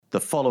The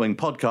following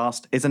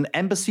podcast is an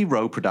Embassy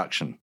Row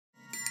production.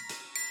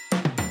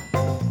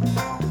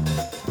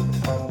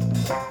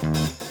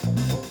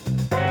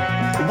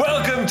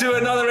 Welcome to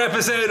another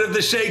episode of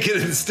the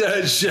Shaken and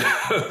Stirred Show.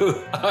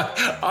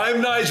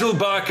 I'm Nigel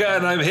Barker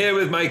and I'm here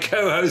with my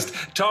co-host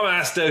Tom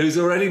Astor, who's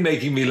already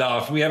making me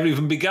laugh. We haven't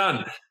even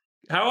begun.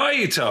 How are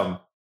you, Tom?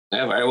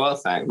 Yeah, very well,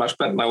 thanks. Much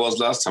better than I was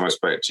last time I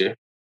spoke to you.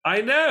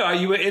 I know.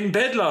 You were in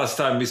bed last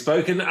time we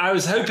spoke, and I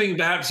was hoping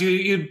perhaps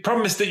you'd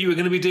promised that you were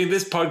going to be doing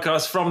this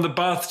podcast from the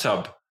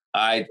bathtub.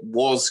 I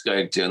was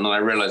going to, and then I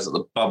realised that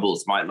the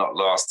bubbles might not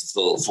last a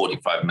full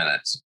 45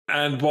 minutes.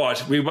 And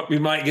what? We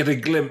might get a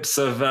glimpse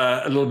of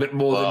a little bit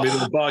more than we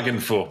were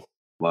bargained for.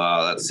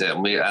 Well, that's it.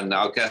 And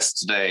our guest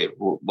today,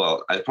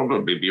 well, I'd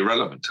probably be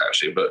relevant,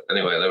 actually. But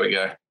anyway, there we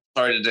go.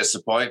 Sorry to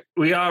disappoint.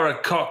 We are a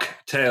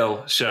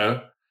cocktail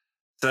show.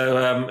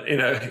 So,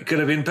 it could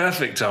have been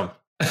perfect, Tom.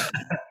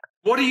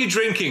 What are you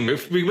drinking?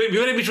 We want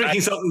to be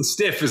drinking something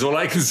stiff is all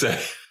I can say.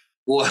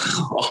 Well,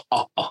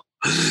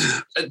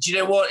 do you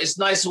know what? It's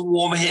nice and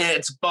warm here.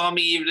 It's a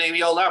balmy evening.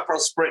 The old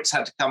Aperol Spritz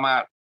had to come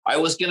out. I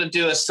was going to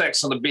do a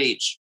Sex on the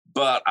Beach,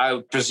 but I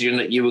would presume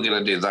that you were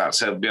going to do that,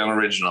 so it'd be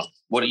unoriginal.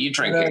 What are you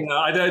drinking? No,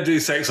 I don't do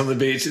Sex on the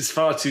Beach. It's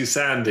far too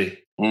sandy.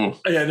 Mm.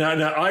 Yeah, no.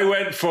 I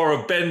went for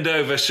a Bend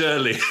Over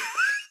Shirley.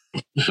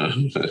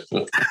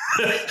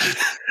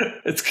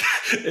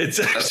 It's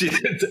actually,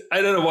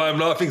 I don't know why I'm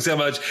laughing so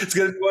much. It's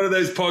going to be one of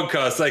those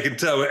podcasts I can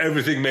tell where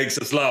everything makes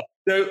us laugh.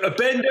 So a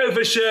Bend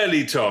Over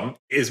Shirley, Tom,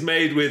 is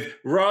made with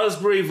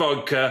raspberry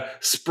vodka,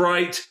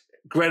 Sprite,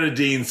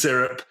 grenadine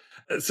syrup,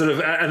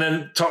 and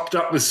then topped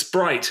up with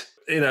Sprite.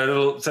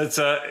 So it's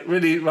a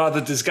really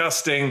rather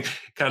disgusting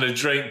kind of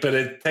drink, but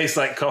it tastes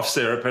like cough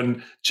syrup.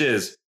 And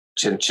cheers.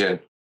 Chin chin.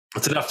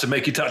 It's enough to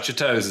make you touch your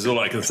toes, is all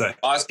I can say.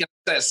 I was going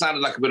to say it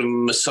sounded like a bit of a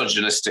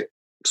misogynistic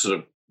sort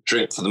of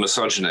drink for the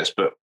misogynist,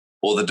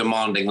 or the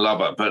demanding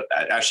lover, but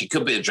actually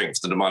could be a drink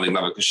for the demanding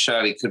lover because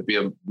Shirley could be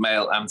a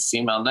male and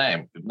female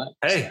name, couldn't it?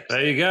 Hey,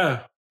 there you go,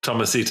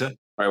 Thomasita.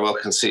 Very well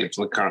conceived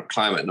in the current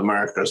climate in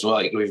America as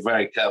well. You can be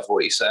very careful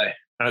what you say.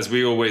 As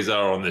we always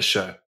are on this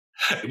show.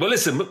 Well,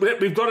 listen,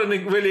 we've got a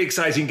really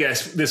exciting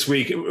guest this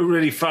week, a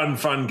really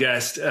fun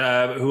guest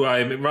who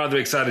I'm rather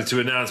excited to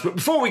announce. But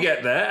before we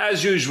get there,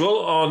 as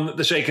usual on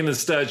the Shaken and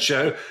Stirred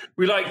Show,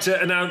 we like to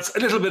announce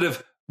a little bit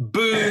of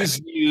booze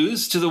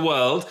news to the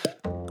world.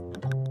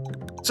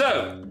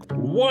 So,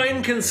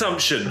 wine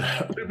consumption.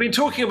 We've been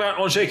talking about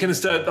on Shaken and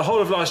Stirred the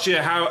whole of last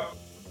year how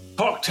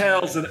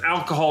cocktails and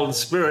alcohol and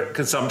spirit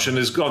consumption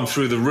has gone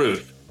through the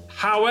roof.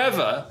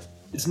 However,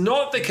 it's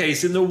not the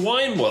case in the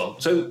wine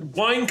world. So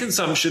wine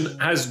consumption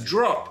has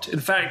dropped. In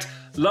fact,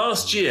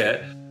 last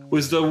year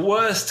was the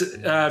worst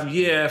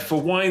year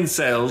for wine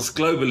sales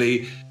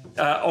globally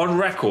on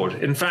record.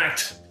 In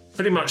fact,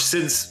 pretty much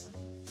since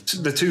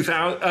the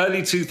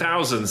early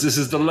 2000s, this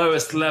is the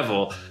lowest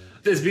level.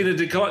 There's been a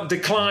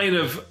decline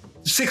of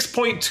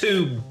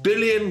 6.2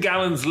 billion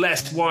gallons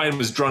less wine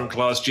was drunk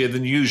last year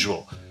than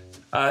usual.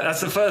 That's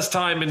the first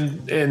time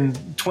in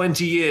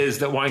 20 years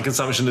that wine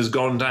consumption has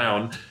gone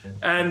down,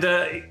 and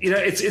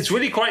it's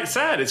really quite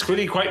sad. It's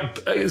pretty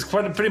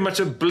much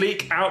a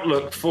bleak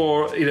outlook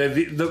for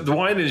the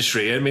wine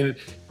industry. I mean,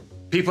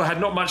 people had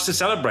not much to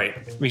celebrate.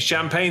 I mean,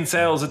 champagne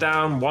sales are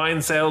down,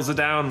 wine sales are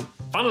down.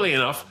 Funnily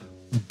enough,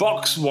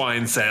 box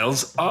wine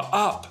sales are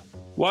up.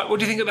 What do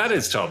you think of that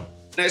is, Tom?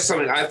 There's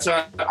something I'm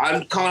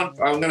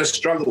going to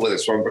struggle with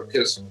this one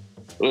because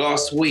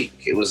last week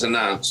it was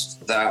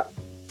announced that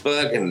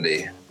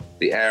Burgundy,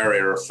 the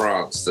area of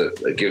France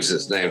that gives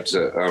its name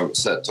to a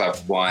certain type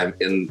of wine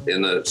in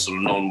a sort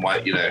of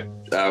non-white,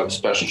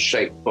 special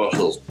shaped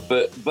bottles.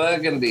 But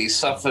Burgundy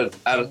suffered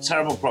a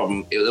terrible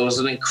problem. There was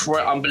an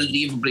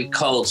unbelievably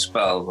cold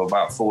spell of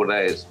about 4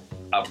 days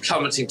of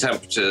plummeting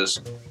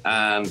temperatures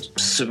and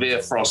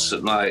severe frosts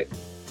at night.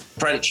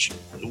 French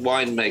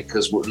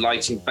winemakers were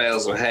lighting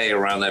bales of hay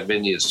around their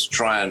vineyards to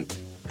try and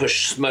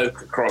push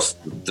smoke across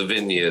the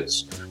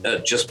vineyards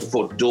just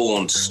before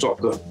dawn to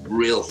stop the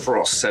real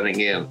frost setting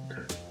in.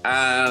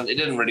 And it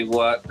didn't really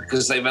work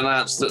because they've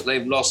announced that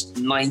they've lost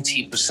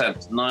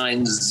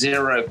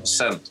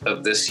 90%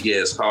 of this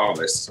year's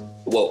harvest.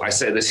 Well, I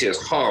say this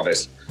year's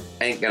harvest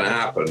ain't going to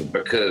happen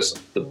because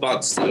the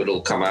buds that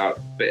will come out,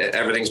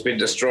 everything's been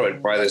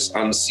destroyed by this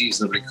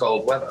unseasonably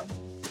cold weather.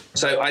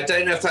 So I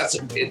don't know if that's,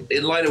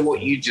 in light of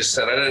what you just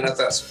said, I don't know if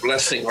that's a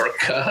blessing or a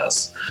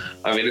curse.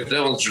 I mean, if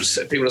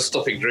people are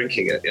stopping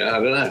drinking it, I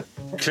don't know.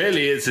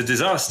 Clearly, it's a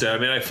disaster. I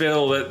mean, I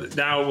feel that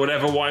now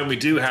whatever wine we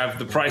do have,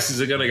 the prices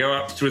are going to go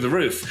up through the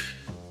roof.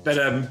 But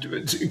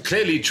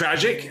clearly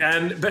tragic.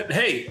 But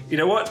hey, you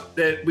know what?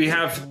 We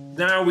have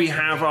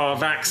our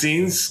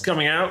vaccines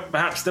coming out.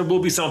 Perhaps there will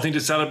be something to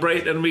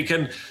celebrate, and we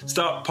can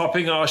start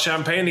popping our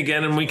champagne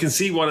again, and we can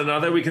see one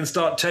another. We can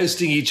start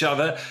toasting each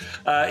other.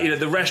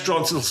 The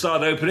restaurants will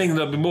start opening.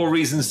 There'll be more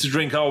reasons to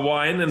drink our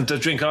wine and to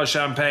drink our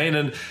champagne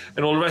and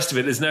all the rest of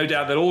it. There's no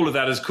doubt that all of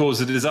that has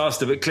caused a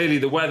disaster, but clearly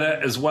the weather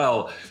as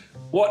well.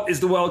 What is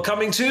the world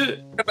coming to?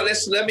 But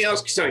listen, let me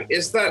ask you something.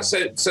 Is that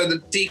so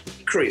the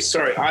decrease?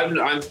 Sorry,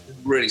 I'm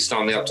really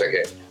starting the uptake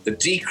here. the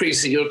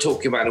decrease that you're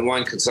talking about in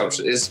wine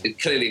consumption is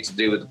clearly to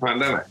do with the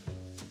pandemic.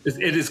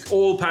 It is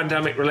all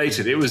pandemic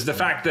related. It was the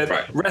fact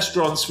that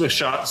restaurants were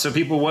shut, so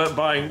people weren't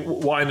buying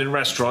wine in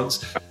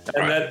restaurants,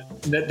 and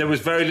that there was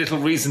very little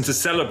reason to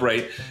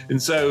celebrate.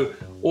 And so,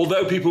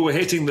 although people were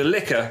hitting the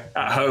liquor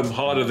at home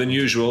harder than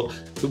usual,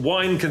 the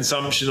wine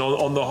consumption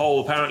on the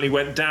whole apparently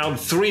went down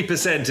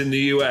 3% in the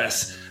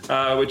US,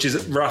 which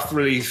is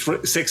roughly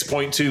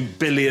 6.2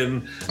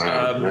 billion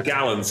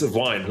gallons of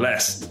wine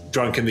less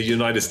drunk in the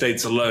United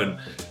States alone.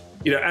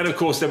 And of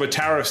course there were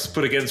tariffs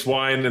put against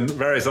wine and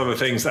various other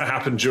things that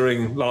happened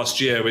during last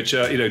year, which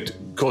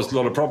caused a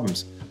lot of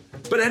problems.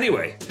 But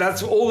anyway,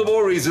 that's all the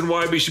more reason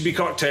why we should be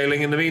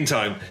cocktailing in the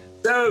meantime.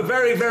 So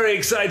very, very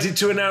excited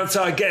to announce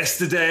our guest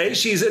today.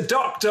 She's a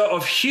doctor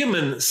of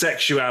human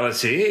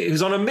sexuality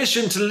who's on a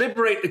mission to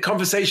liberate the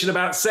conversation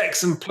about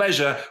sex and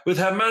pleasure with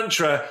her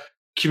mantra,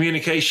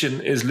 communication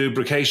is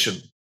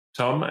lubrication.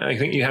 Tom, I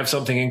think you have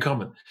something in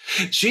common.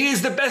 She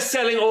is the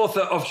best-selling author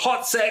of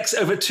Hot Sex,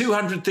 Over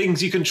 200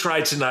 Things You Can Try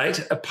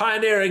Tonight, a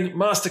pioneering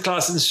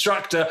masterclass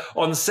instructor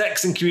on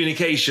sex and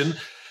communication.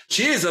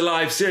 She is a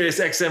live Sirius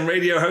XM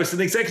radio host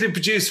and executive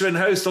producer and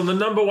host on the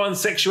 #1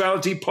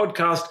 sexuality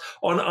podcast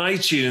on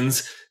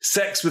iTunes,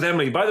 Sex with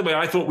Emily. By the way,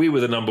 I thought we were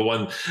the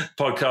 #1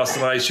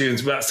 podcast on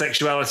iTunes about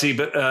sexuality,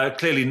 but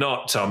clearly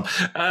not, Tom.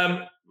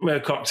 We're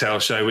a cocktail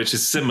show, which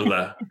is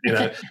similar,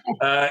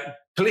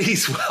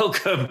 Please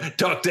welcome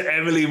Dr.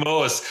 Emily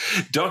Morse.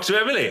 Dr.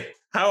 Emily,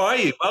 how are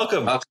you?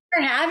 Welcome. Thanks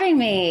for having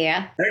me.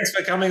 Thanks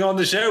for coming on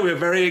the show. We're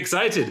very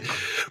excited.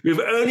 We've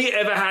only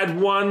ever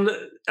had one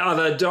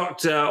other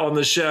doctor on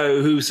the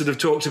show who sort of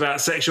talked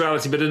about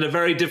sexuality, but in a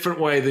very different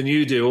way than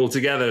you do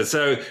altogether.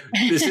 So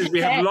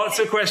we have lots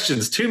of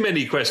questions, too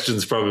many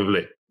questions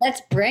probably.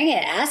 Let's bring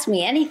it. Ask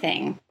me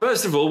anything.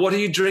 First of all, what are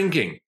you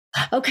drinking?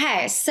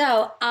 Okay,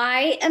 so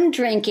I am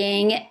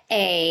drinking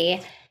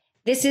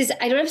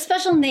I don't have a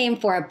special name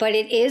for it, but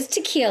it is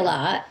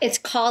tequila. It's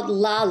called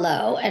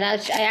Lalo. And I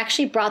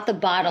actually brought the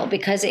bottle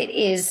because it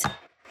is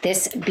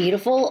this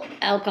beautiful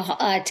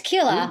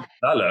tequila.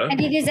 Lalo. And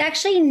it is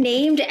actually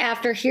named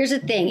after, here's the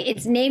thing.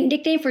 It's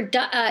nicknamed for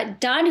Don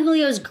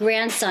Julio's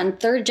grandson,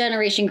 third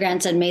generation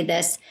grandson made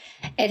this.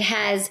 It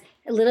has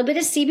a little bit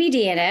of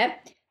CBD in it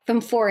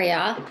from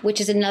Foria, which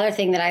is another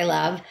thing that I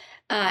love.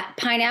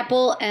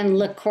 Pineapple and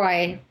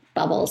LaCroix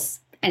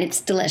bubbles. And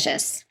it's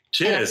delicious.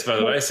 Cheers, by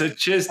the way. So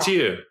cheers to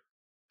you.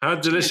 How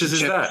delicious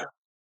is that?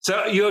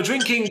 So you're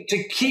drinking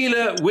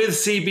tequila with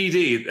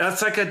CBD.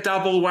 That's like a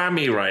double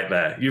whammy right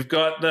there. You've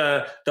got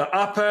the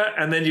upper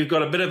and then you've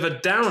got a bit of a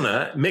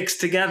downer mixed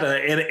together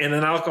in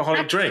an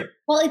alcoholic drink.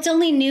 Well, it's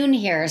only noon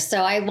here,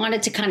 so I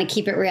wanted to kind of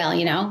keep it real,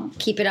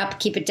 keep it up,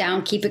 keep it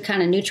down, keep it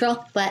kind of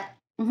neutral, but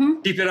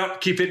keep it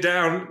up, keep it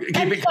down,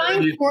 keep it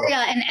going for you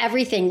and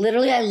everything.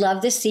 Literally, I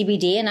love this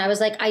CBD, and I was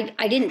like,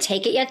 I didn't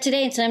take it yet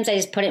today, and sometimes I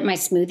just put it in my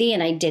smoothie,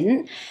 and I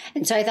didn't.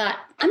 And so I thought,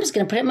 I'm just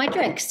going to put it in my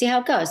drink, see how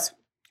it goes.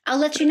 I'll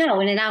let you know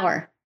in an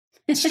hour.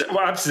 Well,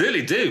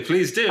 absolutely do.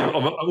 Please do.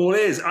 I'm all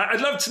ears.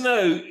 I'd love to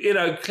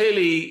know,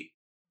 clearly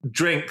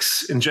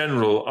drinks in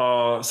general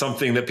are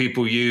something that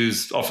people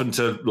use often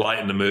to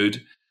lighten the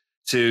mood,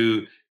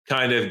 to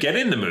kind of get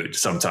in the mood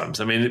sometimes.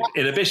 I mean,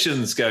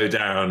 inhibitions go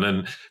down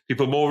and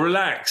people are more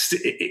relaxed.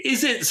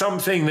 Is it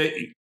something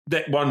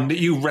that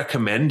you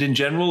recommend in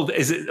general?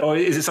 Is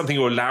it something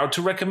you're allowed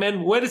to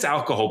recommend? Where does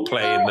alcohol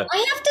play in that?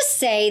 I have to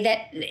say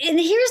that, and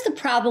here's the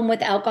problem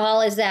with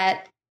alcohol is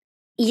that,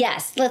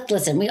 yes,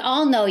 listen, we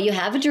all know you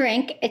have a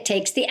drink, it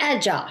takes the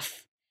edge off.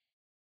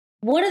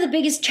 One of the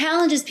biggest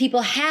challenges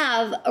people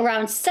have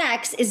around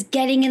sex is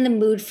getting in the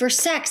mood for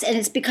sex. And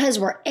it's because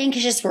we're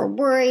anxious, we're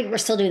worried, we're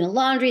still doing the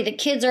laundry, the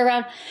kids are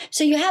around.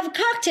 So you have a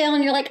cocktail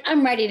and you're like,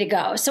 I'm ready to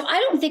go. So I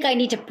don't think I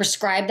need to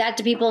prescribe that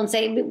to people and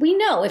say, we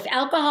know if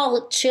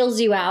alcohol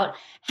chills you out,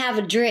 have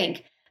a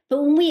drink.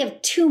 But when we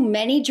have too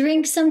many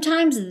drinks,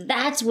 sometimes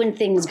that's when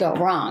things go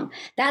wrong.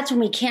 That's when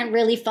we can't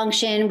really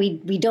function.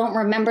 We don't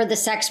remember the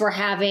sex we're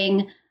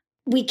having.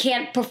 We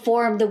can't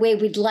perform the way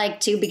we'd like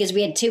to because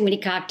we had too many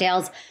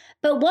cocktails.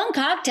 But one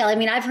cocktail, I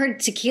mean, I've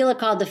heard tequila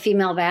called the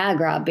female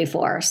Viagra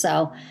before,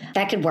 so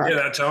that could work. Yeah,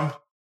 that, Tom.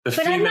 The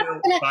female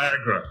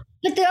Viagra.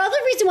 But the other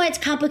reason why it's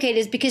complicated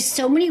is because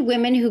so many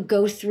women who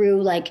go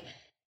through,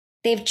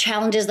 they have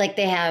challenges, like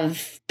they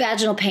have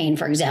vaginal pain,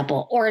 for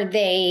example, or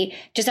they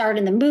just aren't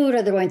in the mood,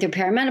 or they're going through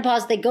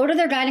perimenopause. They go to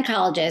their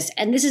gynecologist,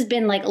 and this has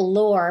been like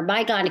lore.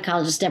 My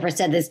gynecologist never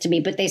said this to me,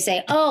 but they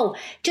say, oh,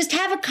 just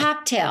have a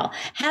cocktail,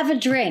 have a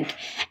drink,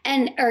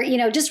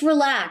 or just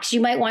relax.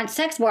 You might want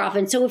sex more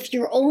often. So if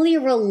you're only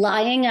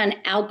relying on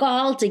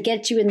alcohol to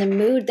get you in the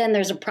mood, then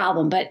there's a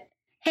problem. But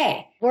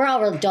hey, we're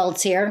all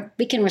adults here.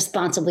 We can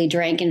responsibly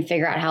drink and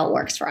figure out how it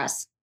works for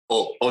us.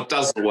 Or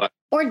doesn't work.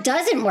 Or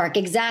doesn't work,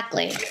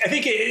 exactly. I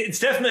think it's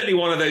definitely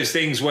one of those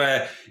things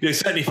where,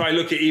 certainly if I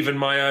look at even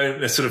my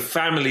own sort of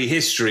family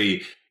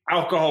history,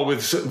 alcohol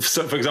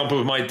for example,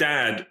 with my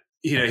dad,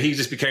 he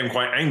just became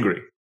quite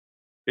angry.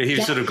 He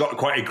sort of got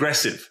quite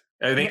aggressive.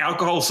 I think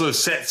alcohol sort of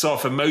sets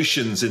off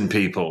emotions in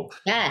people.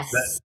 Yes.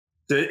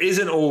 that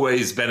isn't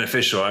always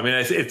beneficial. I mean,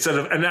 it's sort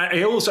of, and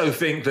I also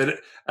think that,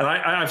 and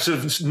I've sort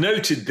of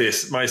noted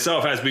this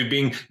myself as we've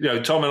been,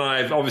 Tom and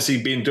I have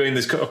obviously been doing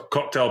this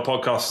cocktail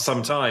podcast for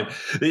some time.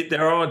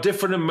 There are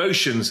different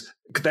emotions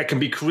that can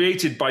be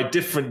created by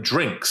different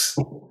drinks.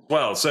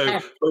 Well, so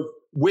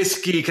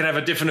whiskey can have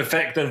a different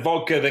effect than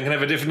vodka. They can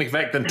have a different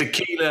effect than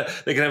tequila.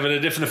 They can have a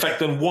different effect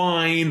than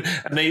wine.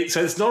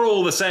 So it's not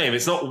all the same.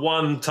 It's not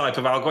one type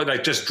of alcohol,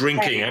 like just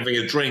drinking, having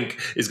a drink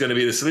is going to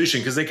be the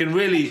solution, because they can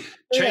really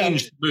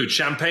change the mood.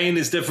 Champagne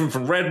is different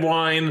from red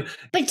wine.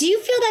 But do you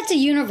feel that's a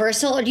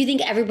universal, or do you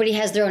think everybody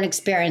has their own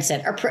experience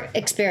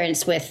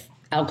with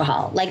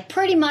alcohol? Like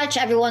pretty much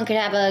everyone could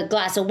have a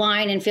glass of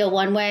wine and feel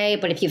one way,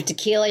 but if you have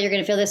tequila, you're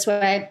going to feel this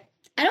way.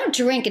 I don't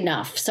drink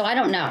enough, so I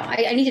don't know.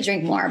 I need to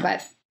drink more,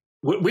 but...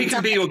 We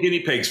can be your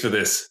guinea pigs for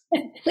this.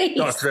 Please.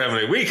 Dr.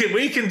 Emily.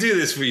 We can do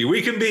this for you.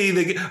 We can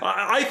be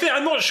I think,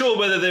 I'm not sure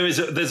whether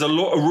there's a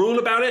rule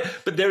about it,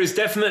 but there is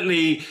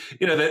definitely,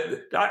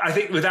 that I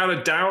think without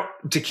a doubt,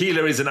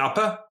 tequila is an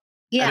upper.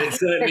 Yeah, and it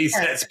certainly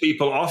sets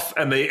people off,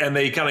 and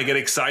they kind of get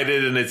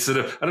excited, and it's sort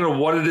of, I don't know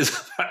what it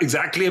is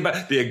exactly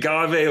about the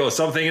agave or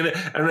something in it.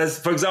 And as,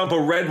 for example,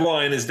 red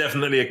wine is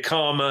definitely a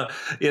calmer,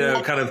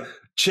 kind of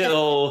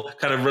chill,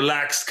 kind of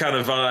relaxed kind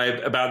of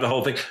vibe about the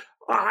whole thing.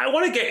 I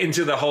want to get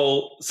into the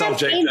whole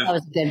subject. That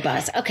was a good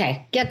buzz.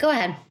 Okay. Yeah, go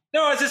ahead.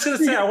 No, I was just going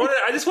to say,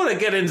 I just want to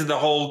get into the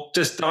whole,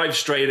 just dive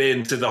straight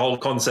into the whole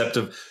concept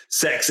of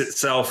sex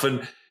itself.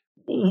 And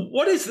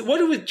what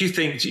do you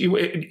think,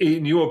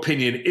 in your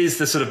opinion, is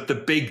the sort of the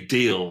big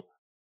deal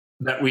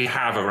that we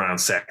have around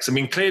sex? I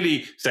mean,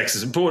 clearly sex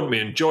is important. We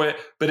enjoy it,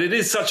 but it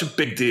is such a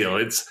big deal.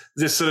 It's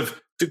this sort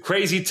of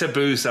crazy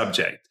taboo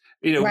subject.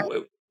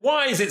 Right.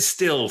 Why is it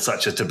still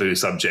such a taboo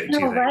subject?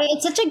 No, right?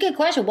 It's such a good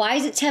question. Why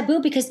is it taboo?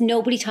 Because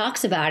nobody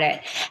talks about it.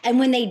 And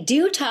when they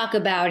do talk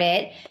about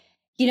it,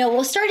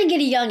 we'll start at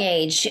a young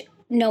age.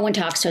 No one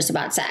talks to us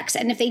about sex.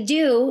 And if they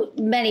do,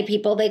 many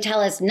people, they tell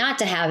us not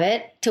to have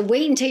it, to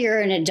wait until you're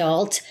an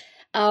adult.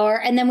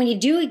 And then when you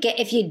do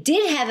if you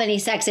did have any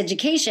sex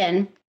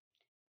education,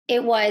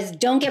 it was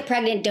don't get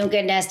pregnant, don't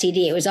get an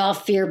STD. It was all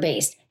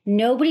fear-based.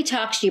 Nobody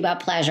talks to you about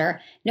pleasure.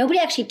 Nobody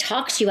actually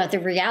talks to you about the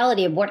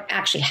reality of what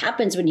actually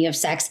happens when you have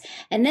sex.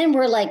 And then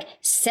we're like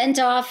sent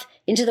off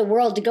into the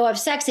world to go have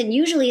sex. And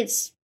usually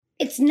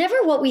it's never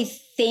what we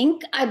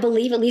think, I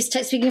believe, at least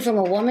speaking from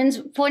a woman's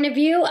point of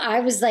view.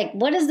 I was like,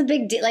 what is the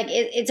big deal? Like,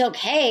 it's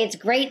okay. It's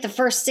great the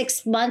first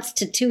 6 months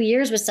to 2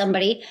 years with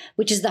somebody,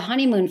 which is the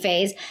honeymoon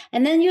phase.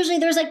 And then usually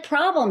there's like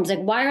problems. Like,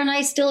 why aren't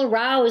I still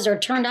aroused or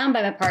turned on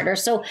by my partner?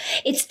 So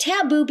it's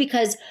taboo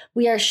because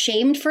we are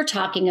shamed for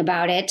talking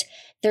about it.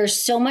 There's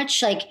so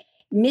much like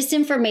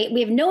misinformation. We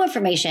have no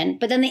information,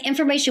 but then the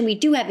information we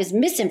do have is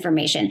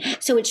misinformation.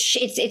 So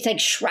it's like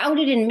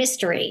shrouded in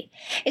mystery.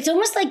 It's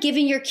almost like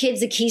giving your kids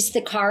the keys to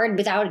the car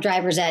without a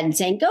driver's ed and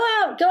saying, go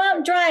out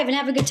and drive and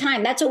have a good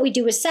time. That's what we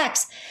do with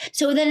sex.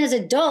 So then as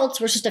adults,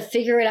 we're supposed to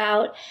figure it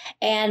out.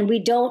 And we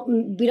don't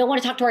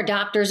want to talk to our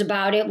doctors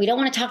about it. We don't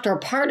want to talk to our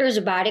partners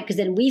about it because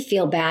then we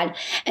feel bad.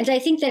 And I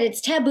think that it's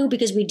taboo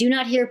because we do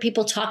not hear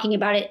people talking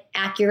about it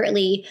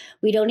accurately.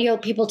 We don't hear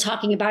people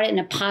talking about it in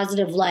a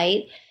positive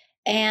light.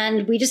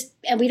 And we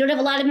don't have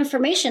a lot of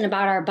information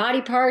about our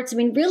body parts. I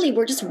mean, really,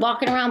 we're just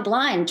walking around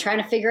blind trying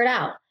to figure it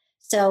out.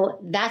 So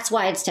that's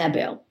why it's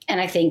taboo. And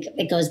I think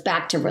it goes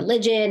back to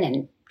religion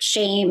and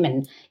shame.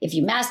 And if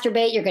you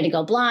masturbate, you're going to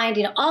go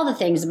blind. All the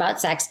things about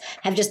sex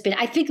have just been,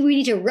 I think we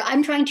need to,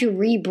 I'm trying to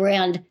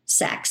rebrand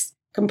sex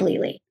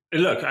completely.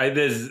 Look,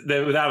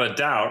 without a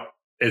doubt,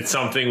 it's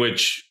something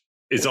which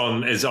is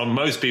on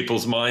most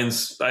people's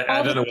minds.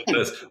 I don't know what it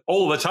is,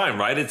 all the time,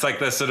 right? It's like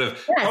that's sort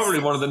of probably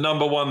one of the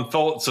number one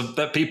thoughts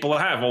that people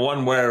have, or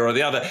one way or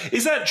the other.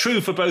 Is that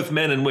true for both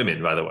men and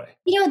women, by the way?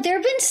 There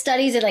have been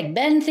studies that like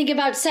men think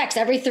about sex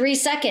every 3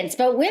 seconds,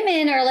 but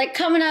women are like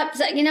coming up,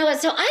 so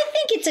I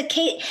think it's a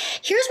case.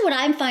 Here's what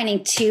I'm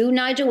finding too,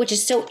 Nigel, which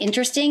is so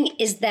interesting,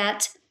 is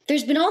that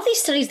there's been all these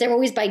studies, they're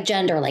always by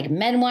gender, like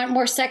men want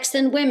more sex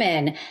than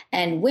women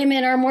and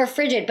women are more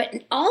frigid.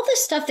 But all the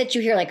stuff that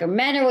you hear, like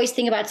men are always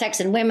thinking about sex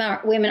and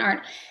women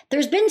aren't.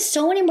 There's been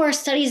so many more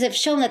studies that have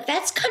shown that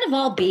that's kind of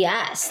all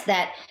BS,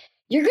 that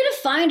you're going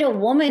to find a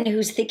woman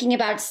who's thinking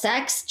about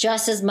sex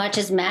just as much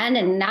as men,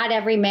 and not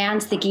every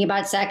man's thinking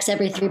about sex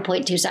every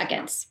 3.2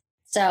 seconds.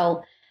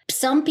 So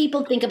some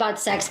people think about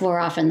sex more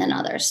often than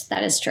others.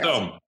 That is true.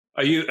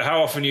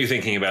 How often are you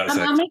thinking about sex?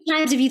 How many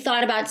times have you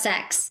thought about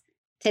sex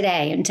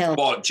today until...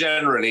 What,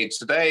 generally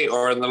today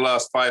or in the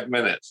last 5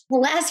 minutes? The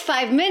last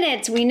 5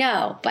 minutes, we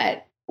know,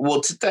 but...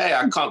 Well, today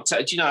I can't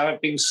tell.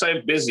 I've been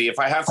so busy. If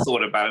I have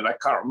thought about it, I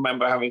can't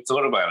remember having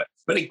thought about it.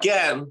 But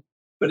again,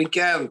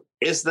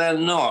 is there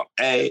not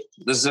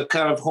there's a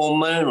kind of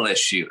hormonal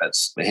issue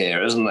that's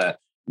here, isn't there?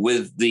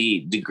 With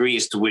the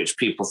degrees to which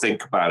people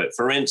think about it.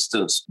 For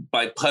instance,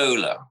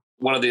 bipolar.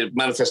 One of the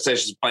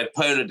manifestations of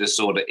bipolar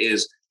disorder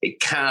is it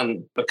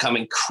can become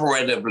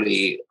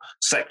incredibly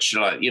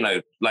sexual,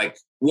 like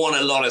want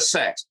a lot of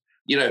sex,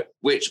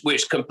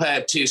 which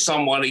compared to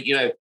someone,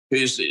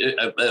 who's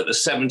a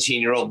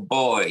 17-year-old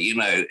boy,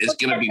 is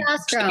going to be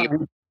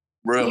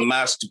room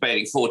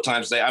masturbating 4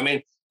 times a day. I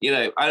mean,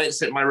 I don't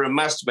sit in my room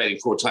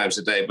masturbating 4 times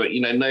a day, but,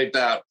 no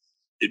doubt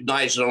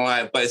Nigel and I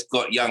have both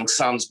got young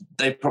sons.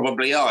 They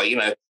probably are,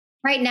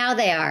 Right now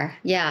they are.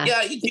 Yeah.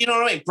 Yeah, you know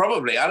what I mean?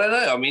 Probably. I don't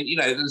know. I mean,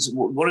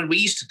 what did we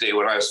used to do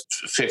when I was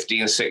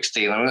 15,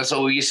 16? I mean, that's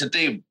all we used to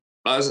do.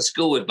 I was at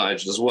school with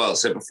Nigel as well.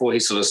 So before he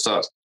sort of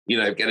starts,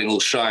 getting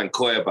all shy and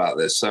coy about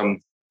this,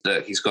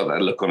 that he's got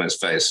that look on his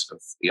face.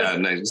 Yeah, I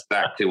know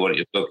exactly what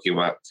you're talking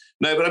about.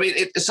 No, but I mean,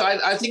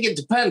 I think it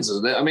depends,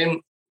 isn't it? I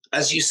mean,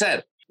 as you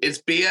said,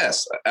 it's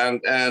BS.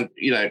 And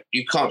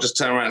you can't just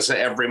turn around and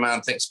say every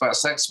man thinks about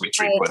sex with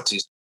 3.2.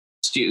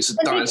 Students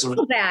they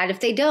feel bad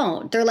if they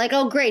don't. They're like,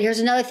 oh, great, here's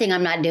another thing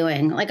I'm not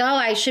doing. Like, oh,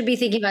 I should be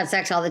thinking about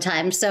sex all the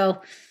time.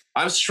 So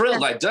I'm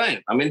thrilled I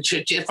don't. I mean,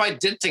 if I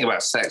did think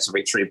about sex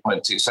every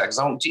 3.2 seconds,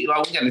 I wouldn't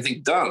get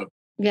anything done.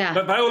 Yeah.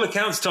 But by all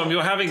accounts, Tom,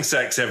 you're having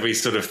sex every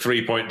sort of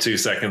 3.2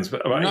 seconds.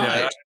 But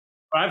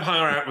I've hung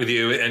out with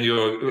you and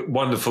your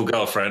wonderful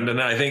girlfriend,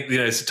 and I think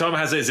so Tom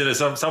is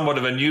in somewhat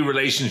of a new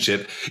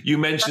relationship. You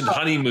mentioned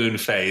honeymoon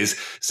phase,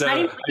 so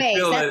honeymoon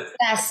phase,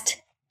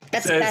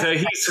 that's the best. So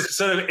he's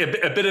sort of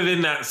a bit of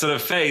in that sort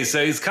of phase.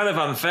 So he's kind of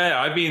unfair.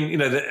 I've been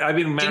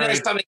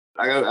married. Something?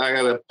 I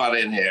got to butt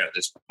in here at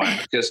this point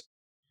because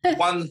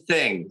one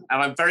thing,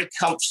 and I'm very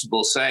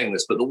comfortable saying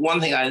this, but the one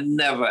thing I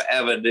never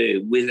ever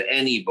do with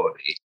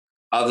anybody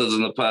other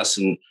than the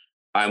person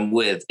I'm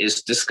with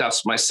is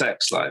discuss my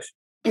sex life.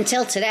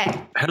 Until today.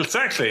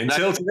 Exactly,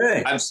 until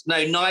today.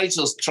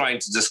 Nigel's trying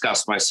to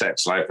discuss my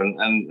sex life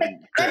and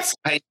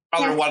paint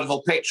a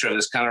wonderful picture of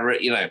this kind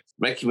of,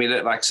 making me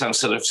look like some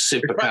sort of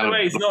super By the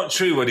way, it's not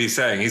true what he's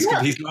saying.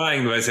 He's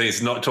lying by saying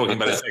he's not talking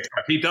about his sex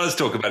life. He does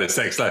talk about his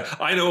sex life.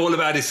 I know all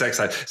about his sex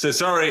life. So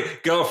sorry,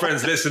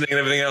 girlfriends listening and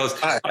everything else.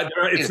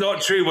 It's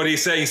not true what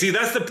he's saying. See,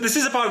 this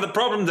is a part of the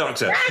problem,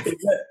 Doctor.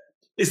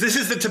 This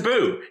is the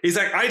taboo. He's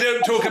like, I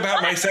don't talk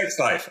about my sex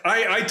life.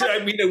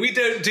 We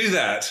don't do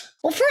that.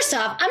 Well, first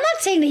off, I'm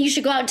not saying that you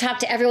should go out and talk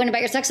to everyone about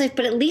your sex life,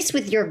 but at least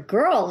with your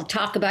girl,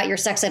 talk about your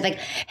sex life. Like,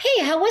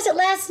 hey, how was it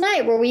last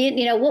night? Were we,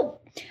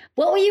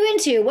 what were you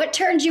into? What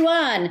turned you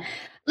on?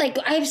 Like,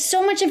 I have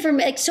so much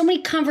information, like so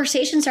many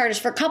conversation starters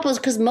for couples,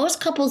 because most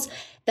couples,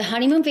 the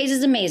honeymoon phase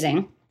is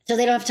amazing. So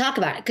they don't have to talk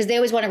about it because they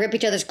always want to rip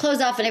each other's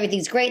clothes off and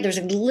everything's great. There's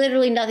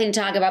literally nothing to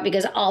talk about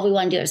because all we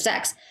want to do is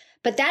sex.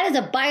 But that is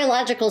a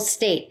biological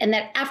state. And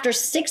that after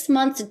 6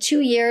 months to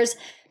 2 years,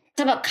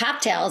 talk about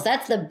cocktails.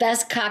 That's the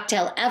best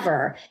cocktail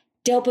ever.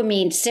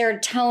 Dopamine,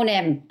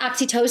 serotonin,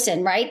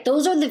 oxytocin, right?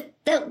 Those are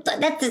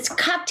that's this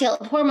cocktail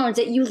of hormones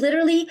that you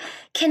literally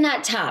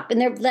cannot top. And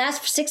they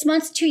last for 6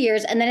 months, 2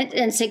 years, and then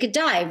it take a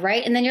dive,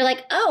 right? And then you're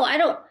like, oh, I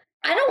don't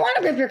want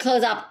to rip your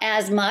clothes off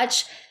as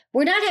much.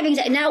 We're not having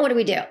sex. Now what do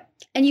we do?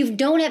 And you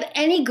don't have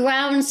any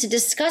grounds to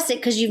discuss it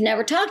because you've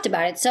never talked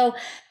about it. So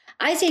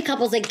I say to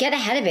couples, like, get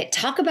ahead of it.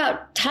 Talk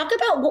about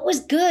what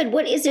was good,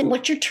 what isn't,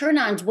 what's your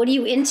turn-ons, what are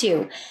you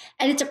into?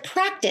 And it's a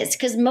practice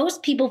because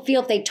most people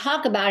feel if they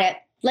talk about it,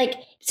 like,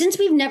 since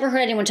we've never heard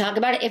anyone talk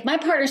about it, if my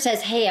partner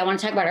says, hey, I want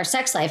to talk about our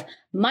sex life,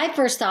 my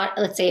first thought,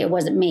 let's say it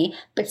wasn't me,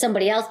 but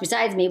somebody else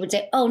besides me would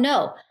say, oh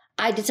no,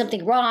 I did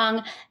something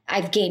wrong.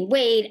 I've gained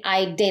weight.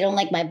 They don't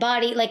like my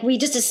body. Like, we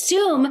just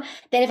assume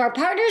that if our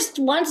partners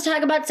want to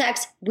talk about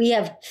sex, we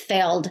have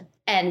failed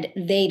and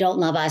they don't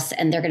love us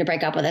and they're going to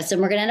break up with us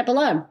and we're going to end up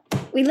alone.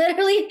 We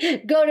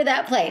literally go to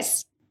that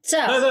place.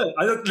 So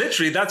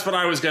literally, that's what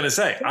I was going to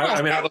say.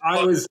 I mean,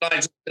 I was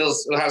has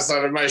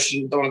that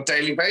emotion on a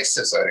daily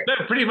basis. I think.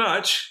 No, pretty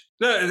much.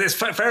 No, it's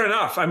fair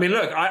enough. I mean,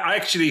 look, I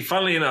actually,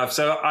 funnily enough,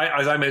 so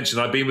as I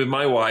mentioned, I've been with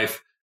my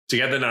wife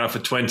together now for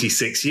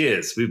 26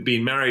 years. We've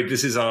been married.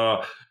 This is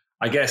our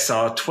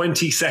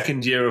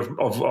 22nd year of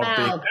being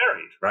married,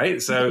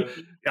 right? So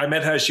I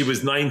met her, she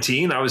was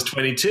 19, I was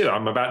 22.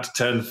 I'm about to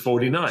turn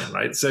 49,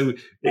 right? So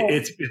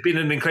it's been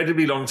an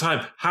incredibly long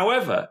time.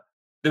 However,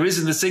 there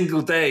isn't a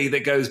single day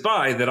that goes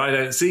by that I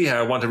don't see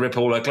her want to rip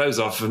all her clothes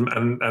off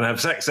and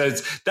have sex. So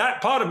it's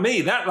that part of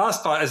me, that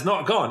last part has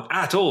not gone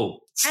at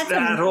all.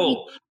 At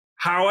all.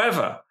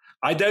 However,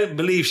 I don't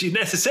believe she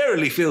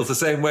necessarily feels the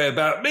same way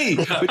about me,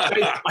 which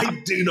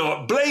I do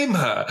not blame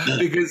her,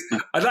 because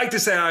I'd like to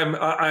say I'm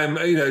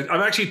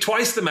actually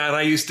twice the man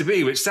I used to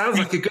be, which sounds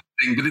like a good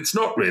thing, but it's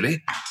not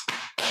really.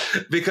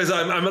 Because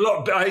I'm a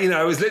lot,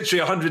 I was literally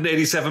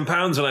 187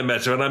 pounds when I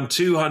met her, and I'm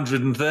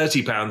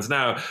 230 pounds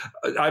now.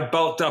 I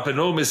bulked up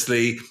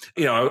enormously.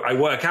 I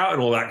work out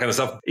and all that kind of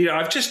stuff.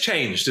 I've just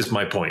changed, is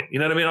my point. You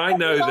know what I mean? I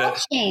know that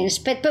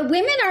changed, but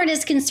women aren't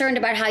as concerned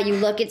about how you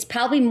look. It's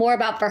probably more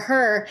about, for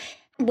her,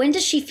 when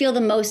does she feel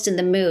the most in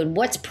the mood?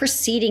 What's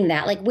preceding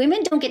that? Like,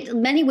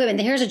 many women,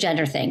 here's a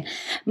gender thing.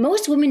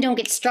 Most women don't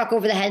get struck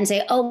over the head and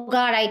say, oh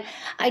God,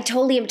 I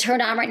totally am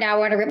turned on right now. I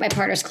want to rip my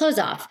partner's clothes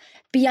off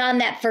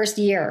beyond that first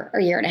year or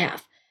year and a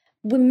half.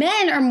 When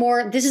men are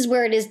more, this is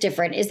where it is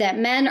different, is that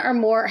men are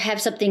more,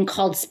 have something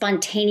called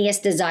spontaneous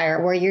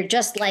desire, where you're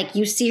just like,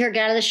 you see her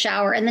get out of the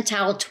shower in the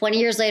towel, 20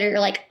 years later, you're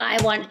like,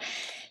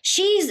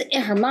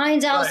 her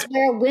mind's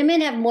elsewhere. Right.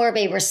 Women have more of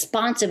a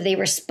responsive, they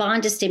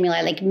respond to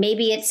stimuli. Like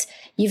maybe it's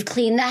you've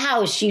cleaned the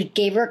house, you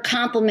gave her a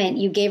compliment,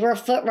 you gave her a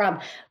foot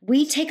rub.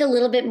 We take a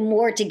little bit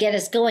more to get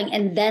us going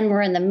and then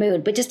we're in the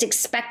mood. But just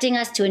expecting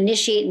us to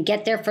initiate and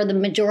get there for the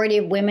majority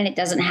of women, it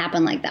doesn't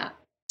happen like that.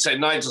 So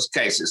Nigel's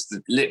case, it's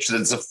literally,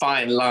 there's a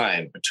fine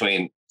line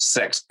between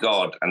sex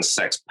god and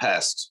sex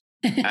pest.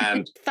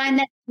 And find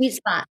that sweet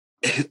spot.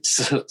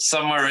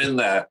 Somewhere in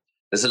there,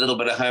 there's a little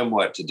bit of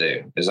homework to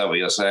do. Is that what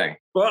you're saying?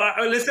 Well,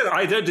 listen,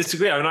 I don't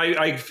disagree. I mean,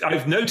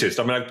 I've noticed.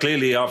 I mean,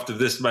 clearly after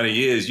this many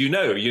years, you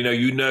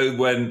know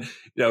when,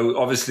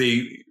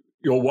 obviously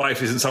your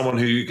wife isn't someone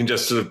who you can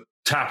just sort of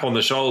tap on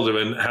the shoulder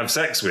and have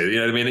sex with. You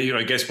know what I mean?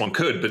 I guess one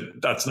could,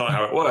 but that's not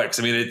how it works.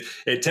 I mean,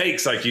 it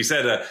takes, like you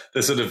said,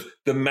 the sort of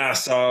the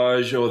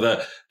massage or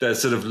the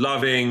sort of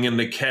loving and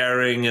the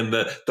caring and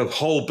the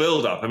whole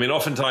build up. I mean,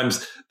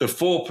 oftentimes the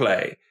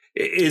foreplay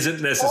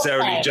isn't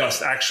necessarily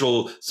just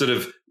actual sort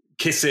of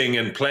kissing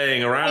and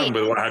playing around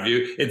with what have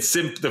you. It's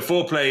the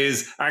foreplay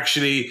is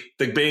actually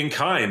the being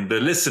kind, the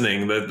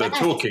listening, the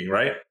talking,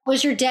 right? How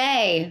was your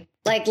day?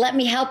 Like, let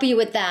me help you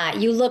with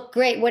that. You look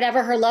great,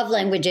 whatever her love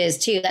language is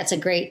too. That's a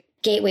great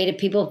gateway to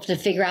people to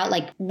figure out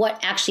like what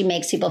actually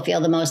makes people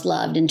feel the most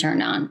loved and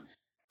turned on.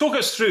 Talk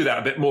us through that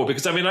a bit more,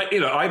 because I mean,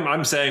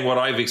 I'm saying what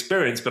I've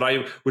experienced, but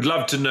I would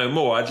love to know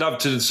more. I'd love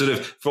to sort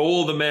of, for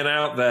all the men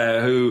out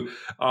there who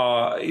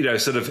are,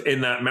 sort of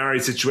in that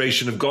married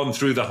situation, have gone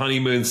through the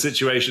honeymoon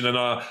situation and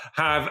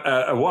have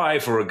a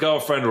wife or a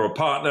girlfriend or a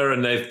partner,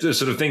 and they're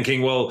sort of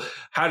thinking, well,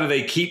 how do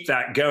they keep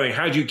that going?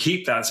 How do you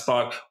keep that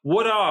spark?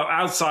 What are,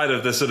 outside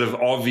of the sort of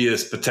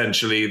obvious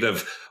potentially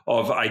of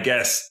I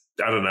guess,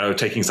 I don't know,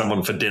 taking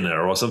someone for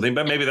dinner or something,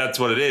 but maybe that's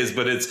what it is.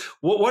 But it's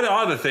what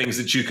are the things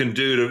that you can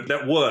do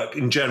that work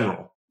in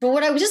general? But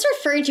what I was just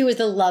referring to is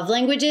the love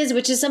languages,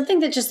 which is something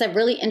that just that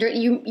really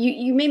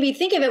you made me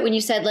think of it when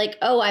you said like,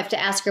 oh, I have to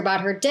ask her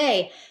about her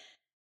day.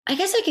 I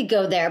guess I could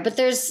go there, but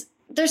there's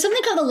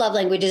something called the love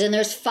languages, and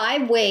there's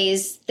 5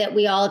 ways that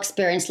we all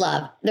experience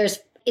love.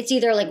 It's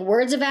either like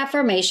words of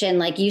affirmation,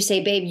 like you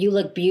say, babe, you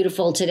look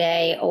beautiful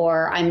today,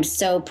 or I'm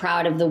so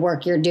proud of the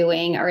work you're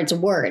doing, or it's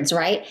words,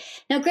 right?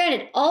 Now,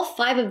 granted, all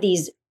 5 of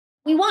these,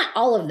 we want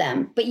all of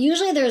them, but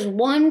usually there's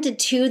 1 to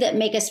 2 that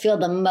make us feel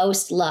the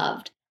most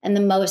loved and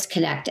the most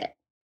connected.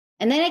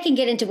 And then I can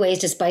get into ways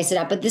to spice it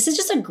up, but this is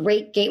just a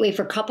great gateway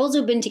for couples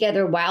who've been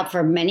together a while.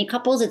 For many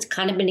couples, it's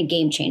kind of been a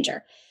game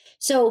changer.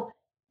 So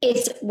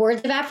it's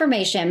words of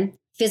affirmation,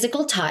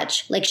 physical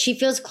touch, like she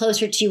feels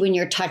closer to you when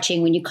you're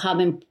touching, when you come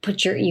and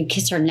you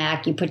kiss her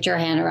neck, you put your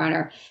hand around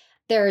her.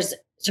 There's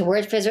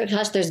words, physical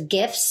touch. There's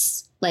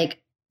gifts,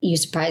 like you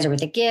surprise her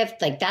with a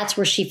gift. Like that's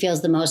where she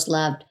feels the most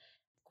loved.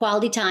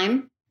 Quality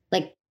time,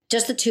 like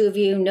just the 2 of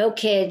you, no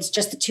kids,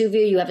 just the 2 of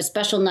you. You have a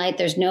special night.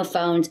 There's no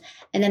phones.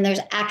 And then there's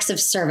acts of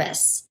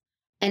service.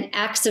 And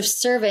acts of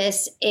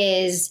service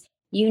is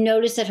you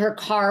notice that her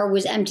car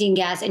was emptying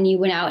gas and you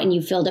went out and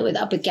you filled it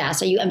up with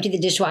gas. Or you empty the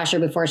dishwasher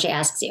before she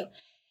asks you.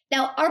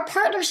 Now, our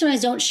partners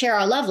sometimes don't share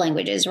our love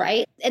languages,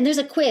 right? And there's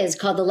a quiz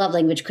called the Love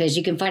Language Quiz.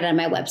 You can find it on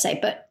my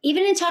website. But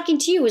even in talking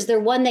to you, is there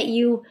one that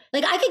you,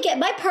 like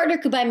my partner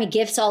could buy me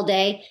gifts all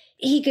day.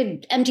 He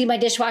could empty my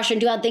dishwasher and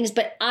do other things,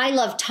 but I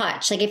love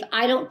touch. Like if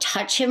I don't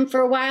touch him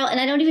for a while, and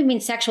I don't even mean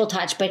sexual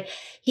touch, but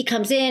he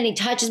comes in, he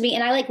touches me,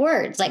 and I like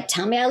words. Like,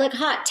 tell me I look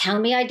hot. Tell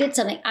me I did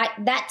something.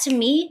 That to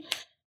me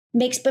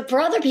but for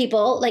other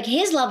people, like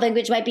his love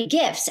language might be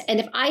gifts.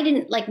 And if I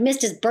didn't like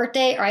missed his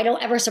birthday, or I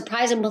don't ever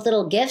surprise him with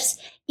little gifts,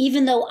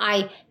 even though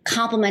I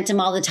compliment him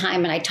all the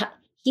time and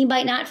he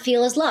might not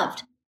feel as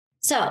loved.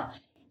 So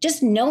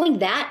just knowing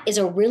that is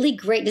a really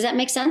great, does that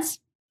make sense?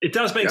 It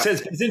does make sense.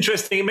 It's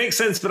interesting. It makes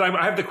sense. But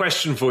I have the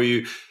question for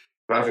you.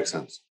 Perfect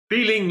sense.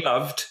 Feeling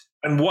loved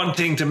and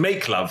wanting to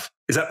make love.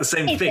 Is that the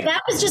same thing?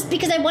 That was just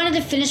because I wanted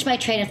to finish my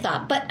train of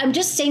thought. But I'm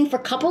just saying for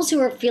couples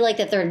who feel like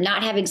that they're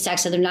not having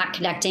sex or they're not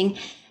connecting,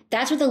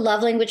 that's what the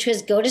love language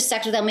is. Go to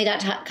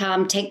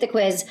sexwithemily.com, take the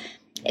quiz.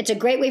 It's a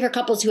great way for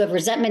couples who have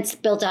resentments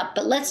built up.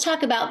 But let's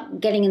talk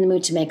about getting in the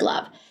mood to make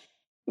love.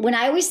 When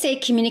I always say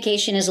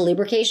communication is a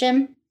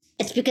lubrication,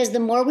 it's because the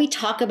more we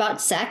talk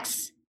about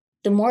sex,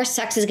 the more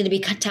sex is going to be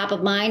top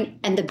of mind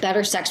and the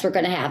better sex we're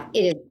going to have. It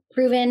is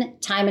proven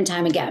time and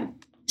time again.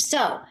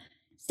 So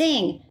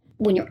saying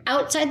when you're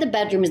outside the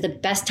bedroom is the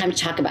best time to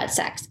talk about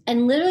sex.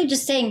 And literally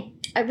just saying,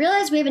 I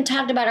realize we haven't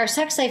talked about our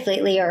sex life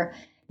lately, or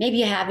maybe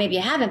you have, maybe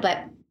you haven't,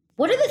 but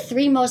what are the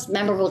 3 most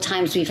memorable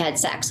times we've had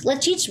sex?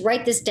 Let's each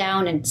write this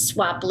down and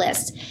swap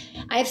lists.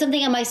 I have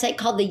something on my site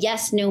called the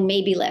yes, no,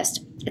 maybe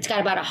list. It's got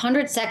about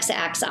 100 sex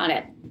acts on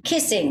it.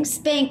 Kissing,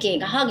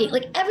 spanking, hugging,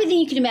 like everything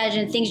you can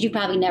imagine, things you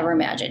probably never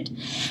imagined.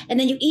 And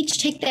then you each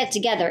take that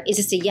together. Is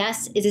this a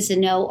yes? Is this a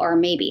no or a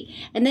maybe?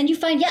 And then you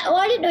find,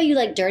 I didn't know you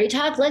like dirty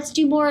talk. Let's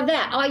do more of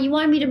that. Oh, you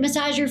wanted me to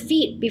massage your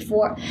feet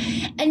before.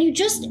 And you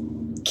just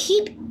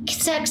keep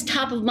sex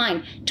top of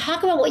mind.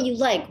 Talk about what you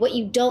like, what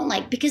you don't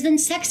like, because then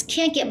sex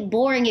can't get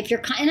boring if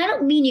you're, and I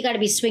don't mean you got to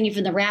be swinging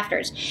from the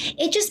rafters.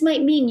 It just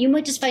might mean you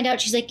might just find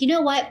out she's like, you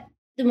know what?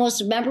 The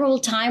most memorable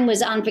time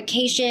was on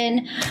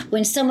vacation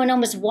when someone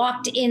almost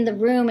walked in the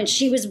room and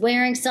she was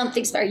wearing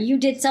something, or you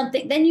did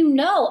something. Then you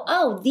know,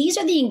 oh, these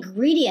are the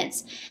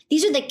ingredients.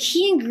 These are the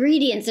key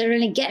ingredients that are going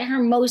to get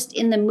her most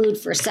in the mood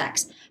for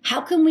sex. How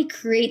can we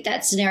create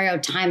that scenario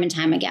time and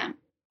time again?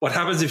 What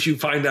happens if you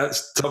find out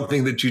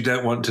something that you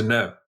don't want to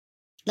know?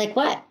 Like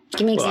what?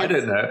 Give me an example. I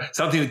don't know.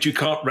 Something that you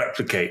can't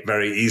replicate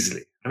very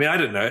easily. I mean, I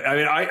don't know. I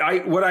mean,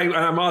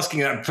 I'm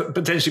asking that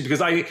potentially because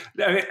I mean,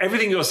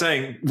 everything you're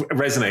saying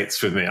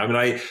resonates with me. I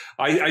mean,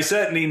 I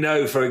certainly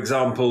know, for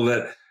example,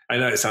 that I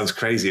know it sounds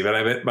crazy,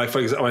 but for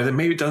example,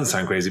 maybe it doesn't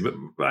sound crazy, but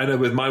I know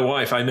with my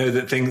wife, I know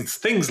that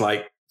things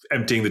like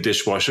emptying the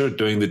dishwasher,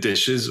 doing the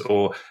dishes,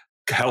 or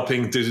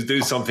helping to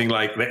do something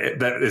like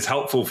that is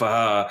helpful for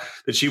her,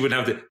 that she wouldn't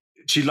have to.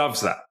 She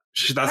loves that.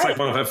 That's like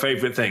one of her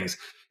favorite things.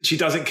 She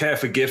doesn't care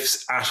for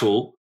gifts at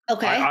all.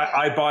 Okay.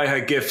 I buy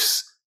her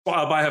gifts.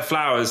 I'll buy her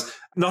flowers.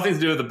 Nothing to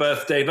do with the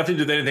birthday, nothing to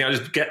do with anything. I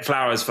just get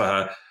flowers for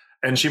her.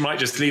 And she might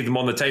just leave them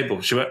on the table.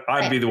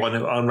 I'd be the one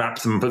who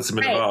unwraps them and puts them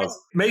in a vase.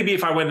 Maybe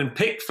if I went and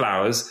picked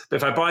flowers, but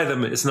if I buy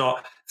them, it's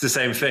the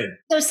same thing.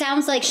 So it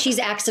sounds like she's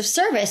acts of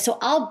service. So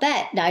I'll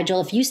bet, Nigel,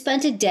 if you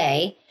spent a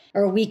day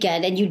or a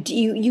weekend and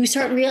you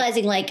start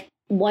realizing like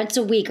once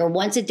a week or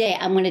once a day,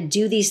 I'm going to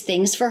do these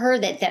things for her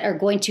that are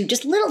going to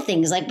just little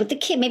things like with the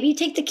kid. Maybe you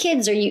take the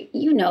kids or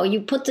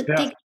you put take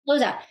the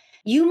clothes out.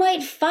 You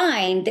might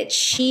find that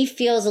she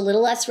feels a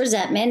little less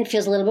resentment,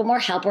 feels a little bit more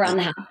help around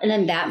the house, and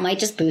then that might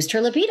just boost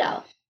her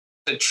libido.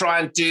 To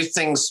try and do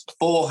things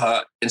for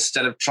her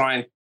instead of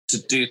trying to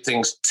do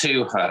things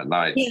to her,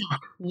 Nigel. Yeah.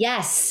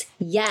 Yes.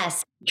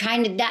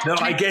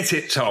 I get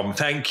it, Tom.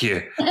 Thank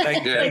you.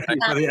 Thank you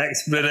for the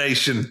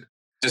explanation.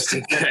 Just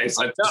in case.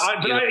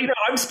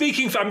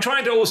 I'm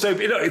trying to also,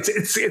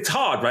 it's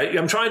hard, right?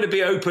 I'm trying to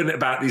be open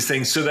about these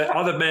things so that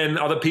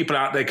other people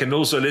out there can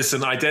also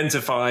listen,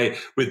 identify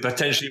with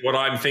potentially what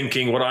I'm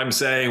thinking, what I'm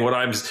saying, what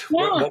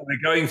we're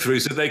going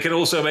through, so they can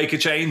also make a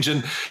change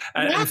and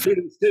feel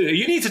it too.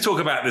 You need to talk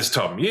about this,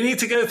 Tom. You need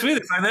to go through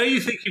this. I know you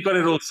think you've got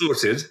it all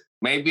sorted.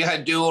 Maybe I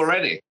do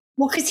already.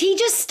 Well, because he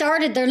just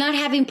started. They're not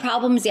having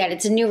problems yet.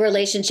 It's a new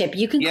relationship.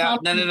 You can No.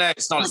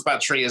 It's not. It's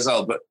about 3 years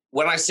old. But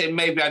when I say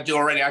maybe I do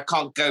already, I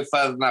can't go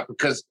further than that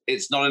because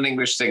it's not an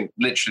English thing.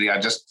 Literally,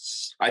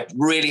 I'm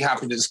really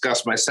happy to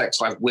discuss my sex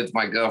life with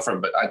my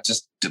girlfriend, but I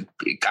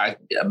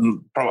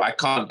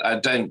can't. I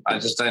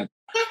just don't.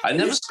 I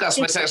never discuss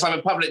my sex life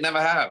in public.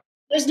 Never have.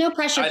 There's no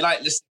pressure. I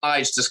like listening to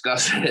eyes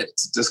discuss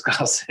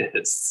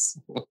it.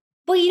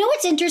 Well, you know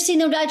what's interesting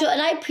though, Nigel,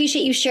 and I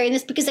appreciate you sharing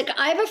this because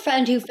I have a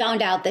friend who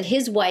found out that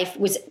his wife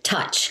was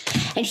touch,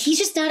 and he's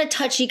just not a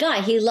touchy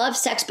guy. He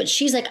loves sex, but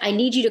she's like, I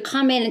need you to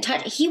come in and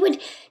touch. He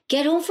would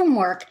get home from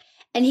work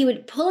and he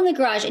would pull in the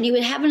garage and he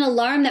would have an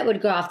alarm that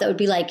would go off that would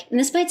be like, and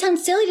this might sound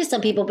silly to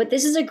some people, but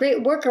this is a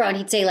great workaround.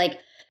 He'd say like,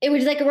 it would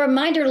be like a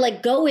reminder to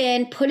like go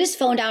in, put his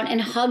phone down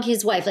and hug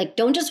his wife. Like,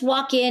 don't just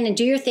walk in and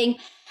do your thing.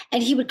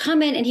 And he would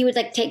come in and he would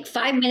like take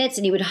 5 minutes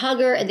and he would hug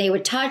her and they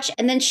would touch.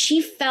 And then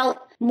she felt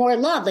more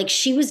love, like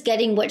she was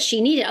getting what she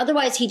needed.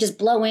 Otherwise, he'd just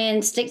blow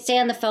in, stay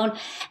on the phone,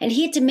 and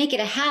he had to make it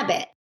a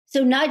habit.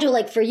 So Nigel,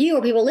 like for you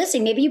or people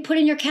listening, maybe you put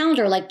in your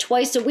calendar like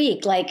twice a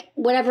week, like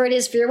whatever it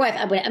is for your wife.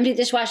 I'm going to empty the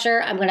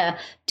dishwasher. I'm going to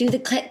do the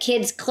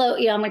kids'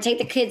 clothes. I'm going to take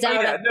the kids out.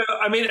 Yeah, no,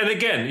 I mean, and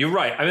again, you're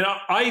right. I mean,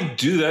 I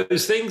do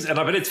those things,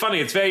 but it's funny.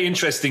 It's very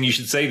interesting. You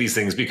should say these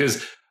things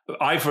because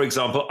for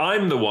example,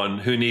 I'm the one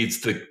who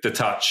needs the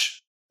touch.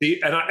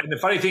 And the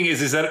funny thing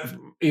is that,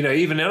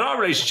 even in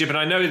our relationship, and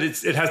I know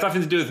that it has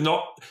nothing to do with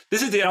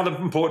this is the other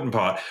important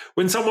part.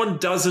 When someone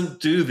doesn't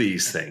do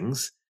these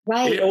things,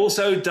 right, it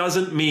also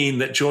doesn't mean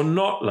that you're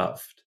not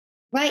loved.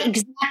 Right,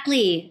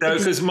 exactly. So,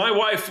 because my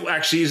wife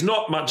actually is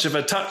not much of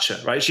a toucher,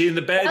 right? She in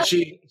the bed,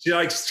 she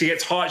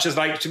gets hot,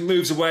 she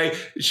moves away.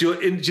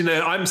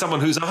 I'm someone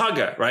who's a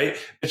hugger, right?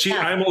 But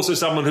I'm also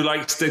someone who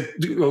likes to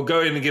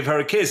go in and give her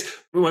a kiss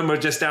when we're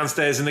just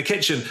downstairs in the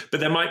kitchen. But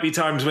there might be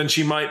times when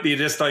she might be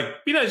just like,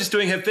 just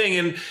doing her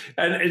thing,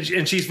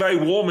 and she's very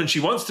warm and she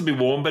wants to be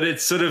warm, but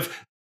it's sort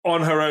of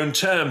on her own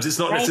terms. It's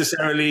not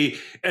necessarily,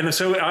 and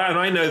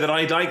I know that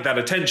I like that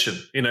attention.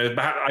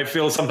 I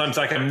feel sometimes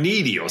like I'm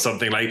needy or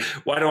something. Like,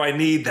 why do I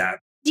need that?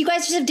 You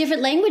guys just have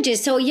different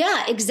languages. So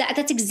yeah,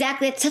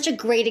 that's such a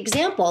great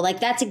example. Like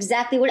that's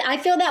exactly what I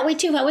feel that way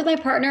too. If I'm with my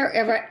partner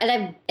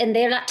and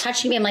they're not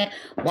touching me, I'm like,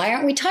 why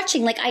aren't we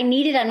touching? Like I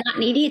need it, I'm not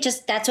needy.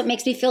 That's what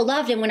makes me feel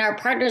loved. And when our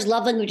partner's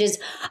love languages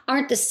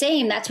aren't the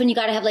same, that's when you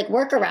got to have like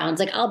workarounds.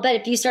 Like I'll bet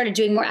if you started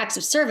doing more acts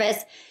of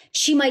service,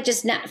 she might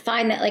just not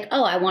find that like,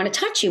 oh, I want to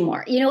touch you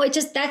more.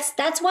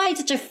 That's why it's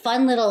such a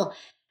fun little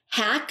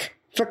hack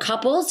for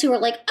couples who are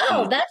like,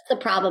 oh, that's the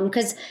problem.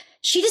 Because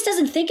she just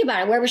doesn't think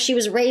about it. Wherever she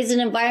was raised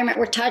in an environment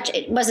where touch,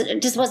 it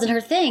just wasn't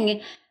her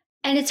thing.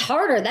 And it's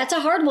harder. That's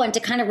a hard one to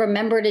kind of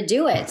remember to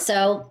do it.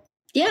 So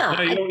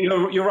yeah.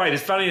 You're right.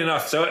 It's funny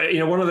enough. So,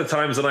 one of the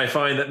times that I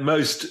find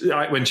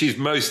that when she's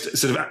most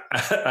sort of,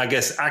 I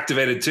guess,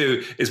 activated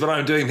too, is when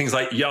I'm doing things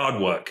like yard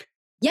work.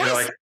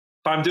 Yes.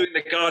 But I'm doing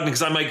the garden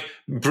because I'm like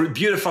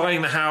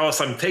beautifying the house.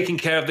 I'm taking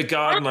care of the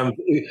garden.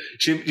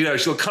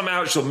 She'll come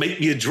out. She'll make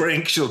me a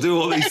drink. She'll do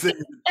all these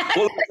things.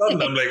 All of a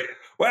sudden, I'm like,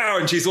 wow.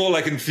 And she's all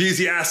like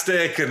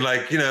enthusiastic and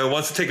like,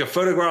 wants to take a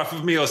photograph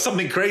of me or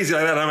something crazy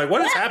like that. I'm like,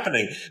 what is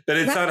happening? But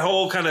it's that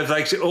whole kind of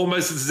like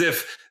almost as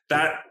if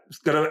that's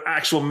got an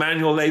actual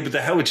manual labor to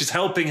help, which is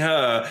helping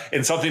her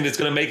in something that's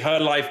going to make her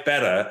life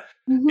better.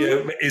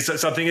 Is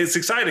something that's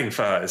exciting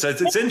for her. So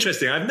it's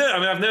interesting.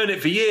 I've known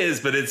it for years,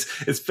 but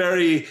it's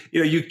very,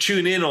 you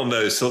tune in on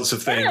those sorts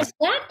of things.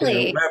 Yeah,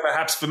 exactly.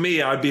 Perhaps for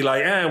me, I'd be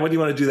like, what do you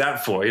want to do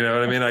that for? You know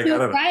what I mean? I don't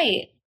know.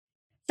 Right.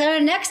 So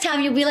next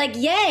time you'll be like,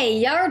 yay,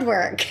 yard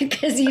work,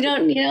 because you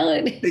don't,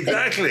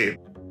 Exactly.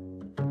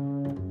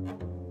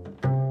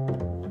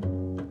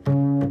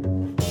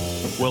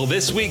 Well,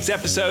 this week's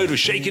episode of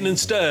Shaken and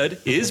Stirred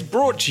is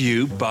brought to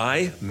you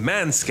by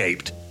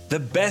Manscaped, the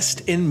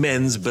best in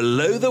men's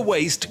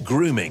below-the-waist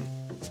grooming.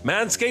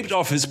 Manscaped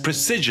offers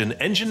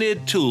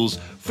precision-engineered tools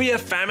for your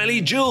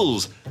family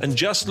jewels and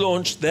just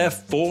launched their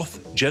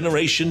 4th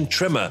generation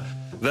trimmer,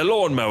 the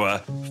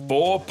Lawnmower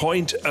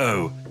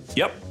 4.0.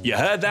 Yep, you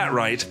heard that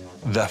right,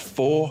 the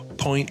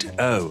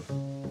 4.0.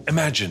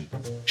 Imagine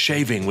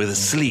shaving with a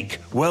sleek,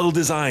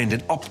 well-designed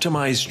and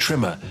optimized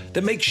trimmer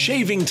that makes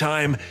shaving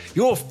time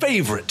your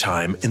favorite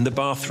time in the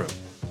bathroom.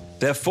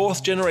 Their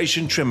 4th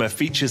generation trimmer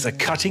features a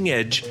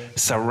cutting-edge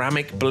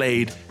ceramic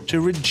blade to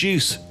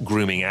reduce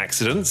grooming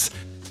accidents.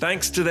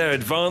 Thanks to their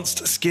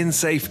advanced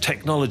skin-safe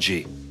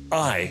technology,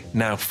 I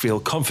now feel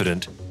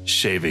confident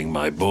shaving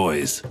my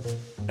boys.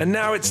 And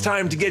now it's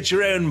time to get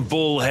your own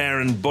ball hair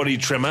and body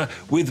trimmer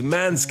with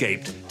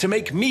Manscaped to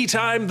make me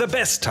time the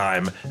best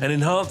time and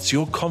enhance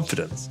your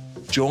confidence.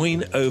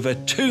 Join over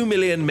 2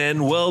 million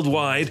men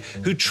worldwide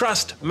who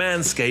trust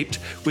Manscaped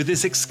with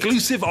this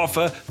exclusive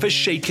offer for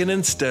Shaken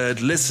and Stirred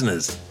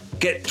listeners.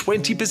 Get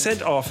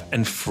 20% off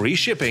and free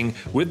shipping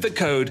with the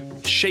code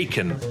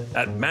SHAKEN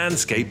at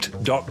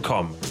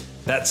manscaped.com.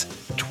 That's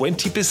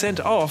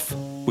 20% off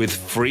with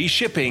free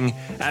shipping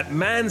at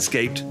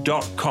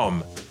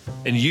manscaped.com.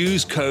 And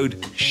use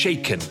code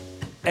SHAKEN,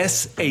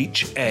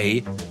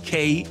 SHAKEN.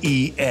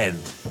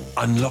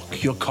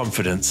 Unlock your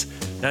confidence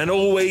and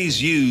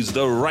always use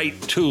the right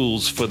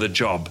tools for the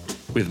job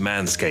with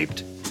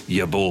Manscaped.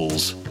 Your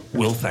balls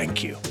will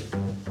thank you.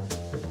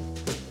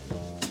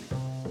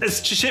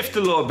 Let's shift a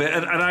little bit,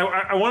 and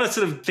I want to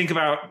sort of think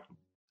about.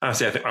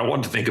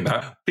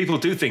 People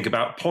do think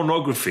about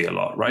pornography a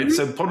lot, right? Mm-hmm.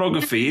 So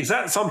pornography, is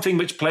that something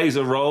which plays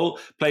a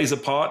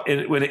part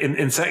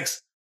in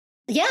sex?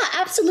 Yeah,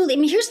 absolutely. I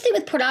mean, here's the thing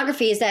with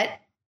pornography is that,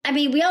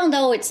 we all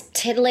know it's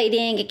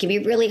titillating. It can be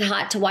really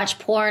hot to watch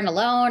porn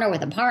alone or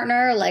with a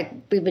partner. Like,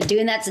 we've been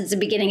doing that since the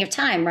beginning of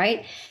time,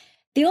 right?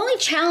 The only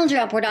challenge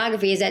around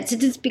pornography is that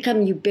since it's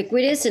become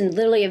ubiquitous and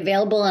literally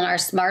available on our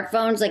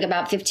smartphones, like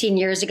about 15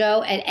 years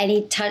ago, at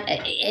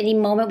any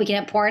moment we can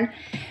have porn.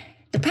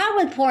 The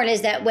problem with porn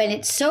is that when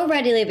it's so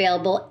readily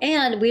available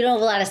and we don't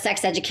have a lot of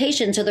sex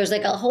education, so there's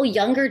like a whole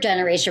younger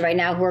generation right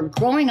now who are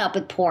growing up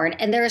with porn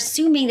and they're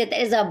assuming that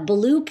is a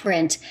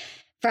blueprint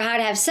for how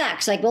to have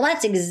sex. Like, well,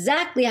 that's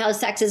exactly how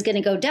sex is going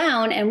to go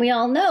down. And we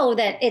all know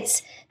that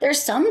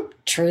there's some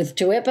truth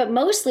to it, but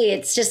mostly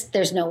it's just,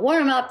 there's no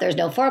warm up, there's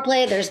no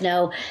foreplay, there's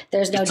no.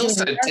 It's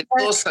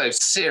also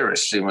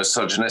seriously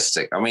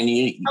misogynistic.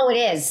 It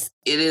is.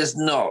 It is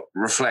not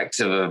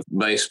reflective of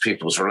most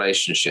people's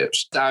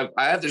relationships. I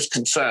have this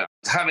concern.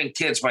 Having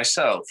kids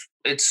myself,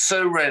 it's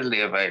so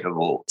readily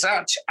available.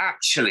 It's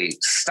actually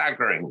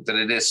staggering that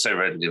it is so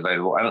readily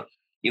available. And,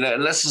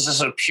 unless there's a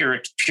sort of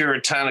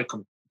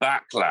puritanical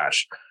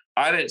backlash,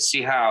 I don't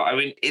see how.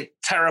 It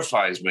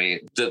terrifies me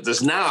that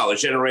there's now a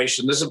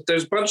generation, there's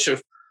a bunch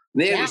of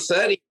nearly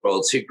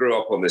 30-year-olds who grew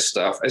up on this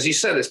stuff. As you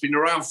said, it's been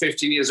around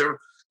 15 years,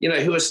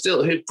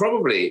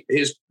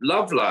 whose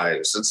love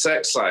lives and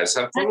sex lives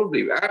have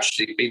probably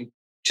actually been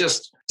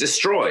just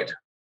destroyed.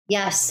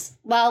 Yes.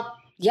 Well,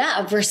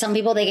 yeah, for some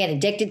people, they get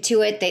addicted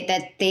to it.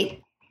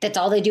 That's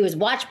all they do is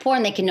watch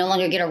porn. They can no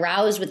longer get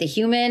aroused with a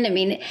human.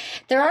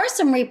 There are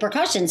some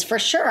repercussions for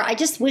sure. I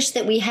just wish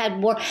that we had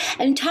more.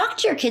 And talk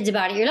to your kids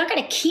about it. You're not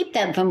going to keep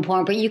them from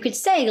porn, but you could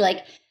say,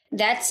 like,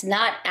 that's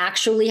not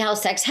actually how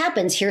sex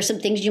happens. Here's some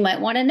things you might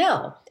want to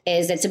know.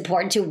 It's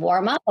important to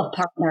warm up a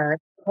partner.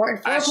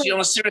 Actually,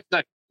 on a serious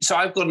note, so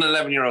I've got an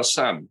 11-year-old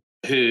son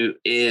who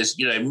is,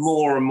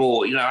 more and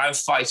more, I'm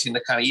fighting the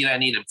kind of, you don't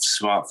need a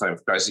smartphone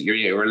for guys.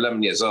 You're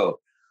 11 years old.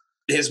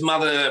 His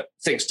mother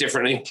thinks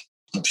differently.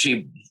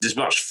 She is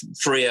much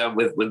freer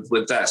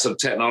with that sort of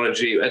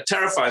technology. It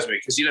terrifies me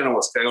because you don't know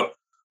what's going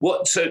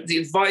on. So the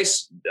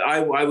advice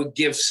I would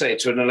give, say,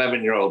 to an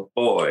 11-year-old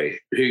boy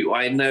who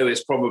I know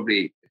is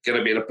probably going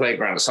to be in a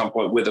playground at some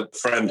point with a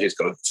friend who's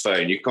got a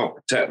phone, you can't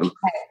protect them.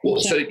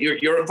 So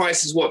your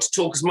advice is what? To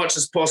talk as much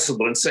as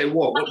possible and say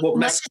what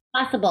message?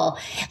 Possible.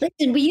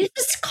 Listen, we used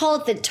to call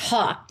it the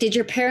talk. Did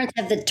your parents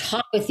have the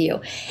talk with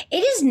you? It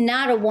is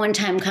not a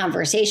one-time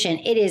conversation.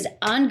 It is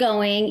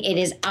ongoing. It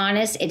is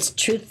honest. It's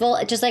truthful.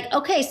 It's just like,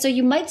 okay, so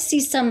you might see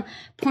some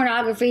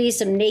pornography,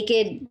 some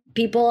naked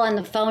people on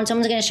the phone.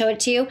 Someone's going to show it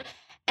to you.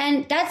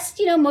 And that's,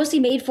 mostly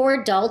made for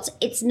adults.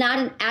 It's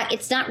not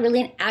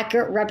really an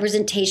accurate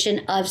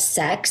representation of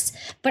sex,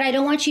 but I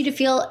don't want you to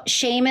feel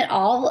shame at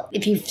all.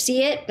 If you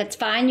see it, that's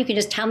fine. You can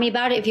just tell me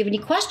about it if you have any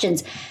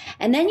questions.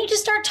 And then you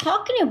just start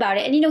talking about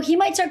it. And, he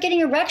might start getting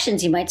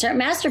erections. He might start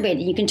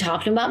masturbating. You can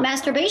talk to him about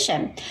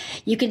masturbation.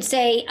 You can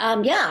say,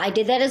 yeah, I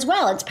did that as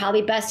well. It's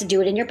probably best to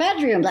do it in your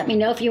bedroom. Let me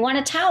know if you want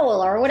a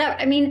towel or whatever.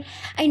 I mean,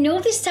 I know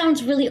this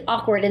sounds really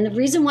awkward. And the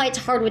reason why it's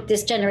hard with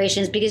this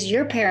generation is because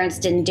your parents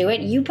didn't do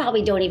it. You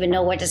probably don't even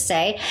know what to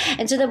say.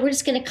 And so then we're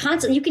just going to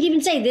constantly, you could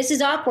even say, this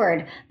is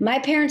awkward. My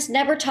parents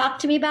never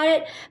talked to me about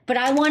it, but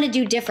I want to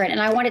do different. And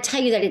I want to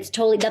tell you that it's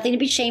totally nothing to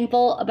be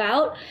shameful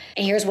about.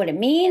 And here's what it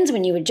means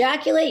when you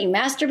ejaculate, you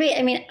masturbate.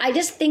 I mean, I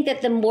just think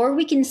that the more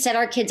we can set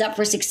our kids up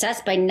for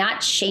success by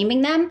not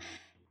shaming them,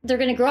 they're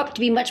going to grow up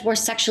to be much more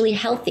sexually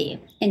healthy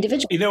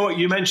individuals. You know what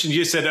you mentioned?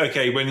 You said,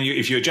 okay,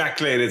 if you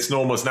ejaculate, it's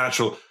normal, it's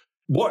natural.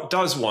 What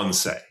does one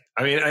say?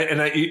 I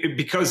mean,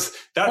 because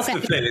that's the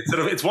thing.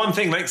 It's one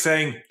thing like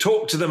saying,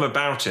 talk to them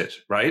about it,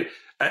 right?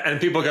 And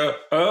people go,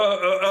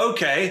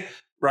 okay,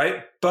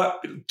 right?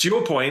 But to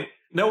your point,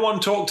 no one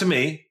talked to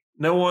me.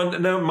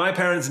 My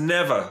parents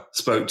never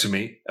spoke to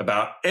me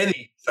about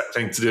anything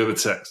to do with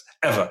sex,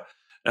 ever.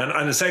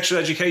 And the sexual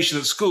education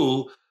at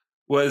school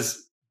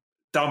was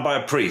done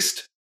by a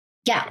priest.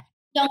 Yeah,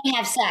 don't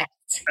have sex.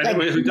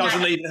 And who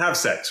doesn't even have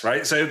sex,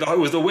 right? So it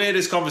was the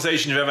weirdest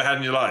conversation you've ever had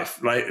in your life,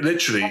 right?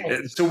 Literally.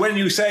 Right. So when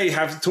you say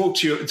talk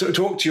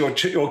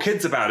to your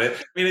kids about it,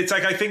 I mean, it's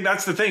like, I think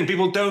that's the thing.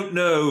 People don't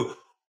know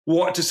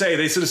what to say.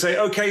 They sort of say,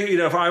 okay,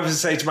 if I was to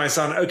say to my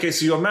son, okay,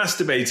 so you're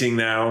masturbating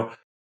now,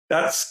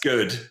 that's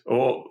good.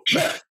 Or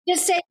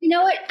just say, you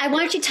know what? I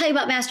want you to tell you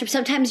about masturbation.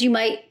 Sometimes you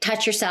might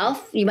touch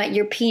yourself.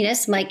 Your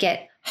penis might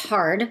get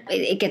hard.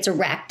 It gets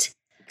erect.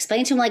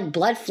 Explain to him like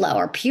blood flow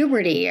or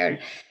puberty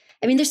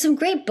there's some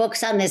great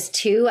books on this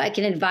too. I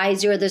can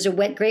advise you. Or there's a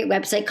great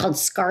website called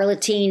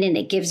Scarleteen, and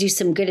it gives you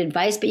some good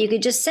advice. But you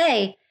could just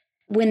say,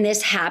 when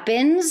this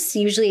happens,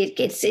 usually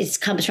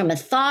it comes from a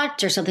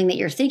thought or something that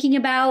you're thinking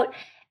about,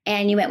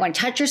 and you might want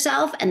to touch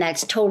yourself, and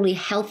that's totally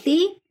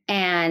healthy.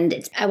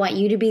 And I want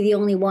you to be the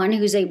only one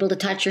who's able to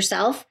touch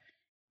yourself.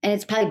 And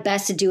it's probably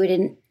best to do it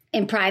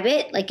in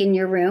private, like in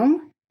your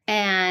room,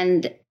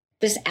 and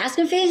just ask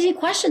him if he has any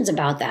questions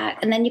about that.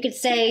 And then you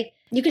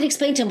could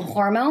explain to him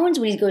hormones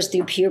when he goes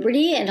through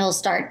puberty, and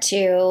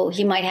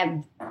he might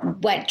have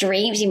wet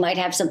dreams. He might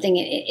have something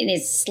in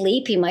his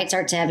sleep. He might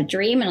start to have a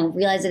dream, and he'll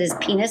realize that his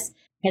penis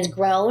has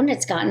grown.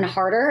 It's gotten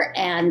harder,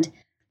 and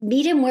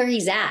meet him where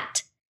he's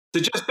at.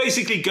 So just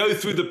basically go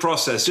through the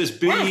process. Just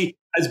be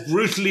as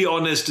brutally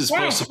honest as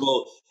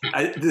possible,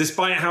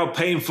 despite how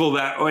painful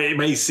that or it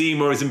may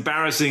seem, or as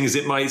embarrassing as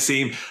it might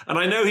seem. And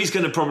I know he's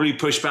going to probably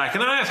push back.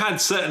 And I have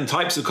had certain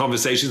types of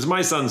conversations.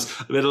 My son's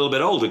a little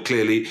bit older,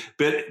 clearly.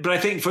 But I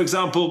think, for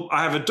example,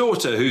 I have a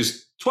daughter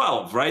who's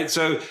 12, right?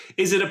 So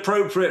is it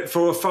appropriate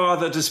for a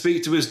father to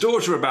speak to his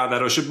daughter about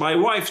that, or should my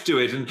wife do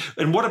it?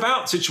 And what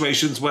about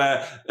situations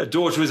where a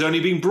daughter is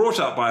only being brought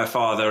up by a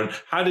father, and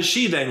how does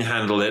she then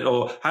handle it,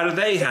 or how do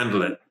they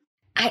handle it?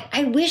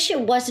 I wish it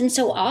wasn't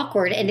so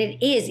awkward, and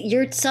it is.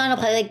 Your son will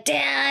play like,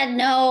 Dad,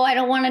 no, I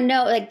don't want to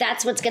know. Like,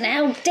 that's what's going to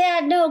happen.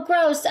 Dad, no,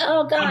 gross.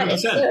 Oh, God.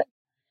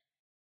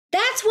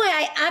 That's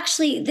why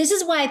this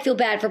is why I feel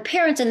bad for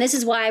parents. And this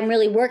is why I'm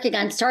really working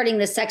on starting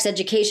this sex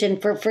education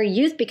for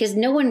youth, because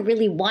no one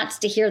really wants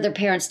to hear their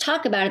parents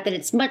talk about it, that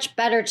it's much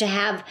better to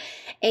have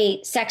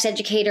a sex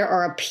educator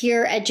or a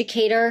peer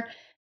educator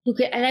who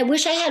could. And I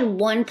wish I had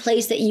one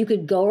place that you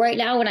could go right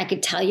now and I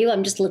could tell you.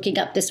 I'm just looking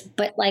up this,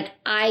 but like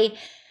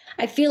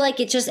I feel like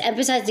it's just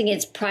emphasizing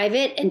it's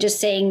private, and just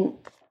saying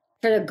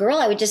for the girl,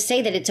 I would just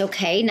say that it's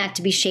okay not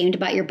to be shamed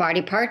about your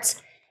body parts,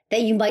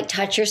 that you might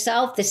touch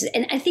yourself.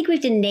 And I think we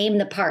have to name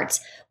the parts.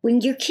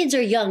 When your kids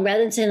are young,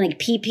 rather than saying like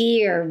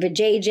PP or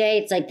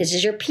vajayjay, it's like, this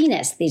is your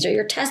penis. These are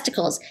your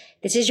testicles.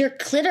 This is your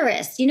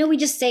clitoris. We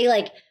just say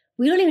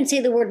we don't even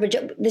say the word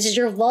this is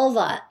your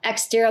vulva,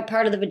 exterior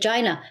part of the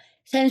vagina.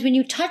 Sometimes when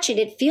you touch it,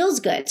 it feels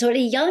good. So at a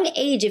young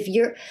age, if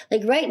you're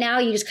like right now,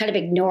 you just kind of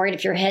ignore it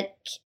if your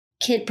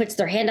kid puts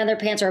their hand on their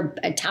pants, or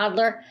a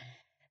toddler.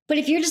 But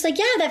if you're just like,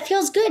 yeah, that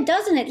feels good,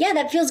 doesn't it? Yeah,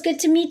 that feels good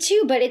to me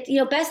too. But it's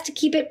best to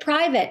keep it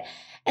private.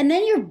 And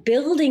then you're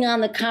building on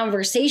the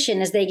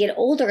conversation as they get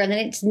older, and then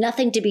it's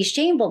nothing to be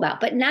shameful about.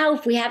 But now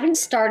if we haven't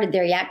started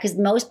there yet, because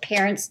most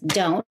parents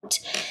don't,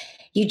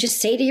 you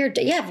just say to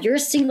if you're a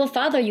single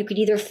father, you could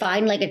either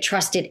find like a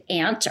trusted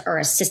aunt or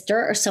a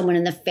sister or someone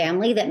in the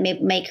family that may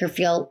make her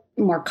feel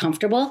more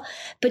comfortable.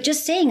 But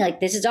just saying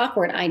like, this is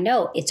awkward. I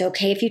know it's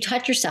okay if you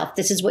touch yourself.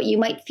 This is what you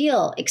might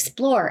feel.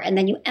 Explore. And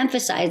then you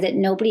emphasize that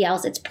nobody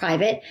else, it's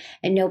private,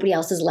 and nobody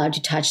else is allowed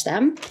to touch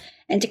them,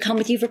 and to come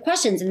with you for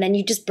questions. And then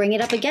you just bring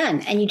it up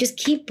again, and you just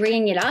keep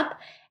bringing it up.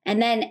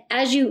 And then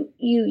as you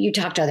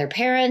talk to other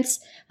parents,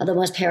 although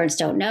most parents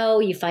don't know,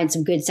 you find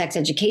some good sex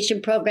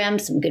education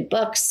programs, some good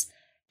books,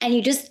 and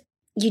you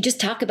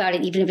just talk about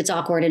it, even if it's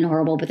awkward and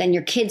horrible. But then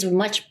your kids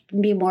will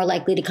be more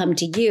likely to come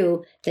to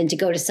you than to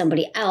go to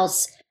somebody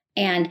else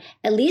And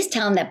at least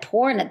tell them that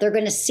porn, that they're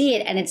going to see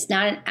it and it's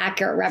not an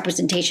accurate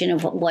representation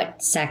of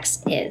what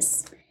sex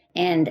is.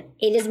 And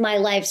it is my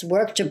life's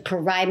work to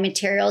provide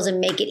materials and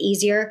make it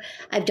easier.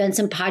 I've done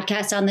some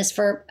podcasts on this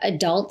for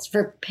adults,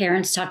 for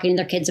parents talking to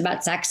their kids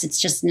about sex. It's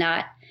just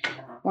not,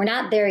 we're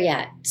not there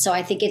yet. So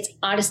I think it's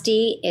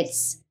honesty.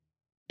 It's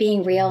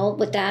being real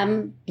with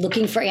them,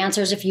 looking for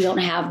answers if you don't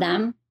have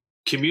them.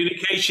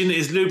 Communication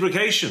is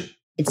lubrication.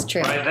 It's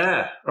true.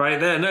 Right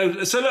there.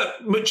 No, so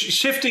look,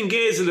 shifting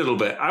gears a little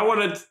bit.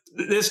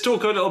 Let's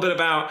talk a little bit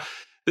about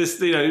this,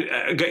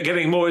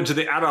 getting more into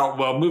the adult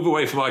world, move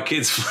away from our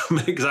kids,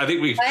 because I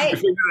think we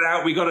figured it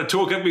out. We got to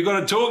talk to them. We got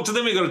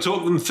to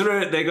talk them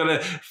through it. They got to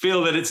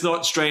feel that it's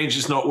not strange.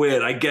 It's not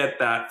weird. I get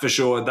that for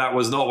sure. That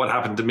was not what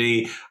happened to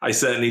me. I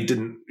certainly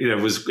didn't,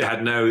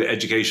 had no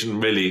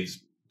education really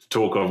to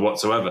talk of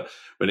whatsoever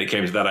when it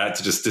came to that. I had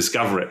to just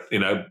discover it,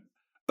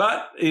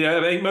 But,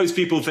 I think most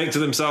people think to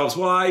themselves,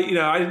 well,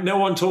 no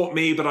one taught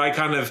me, but I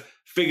kind of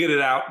figured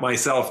it out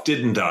myself,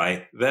 didn't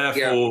I?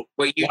 Therefore,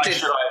 well, you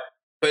did.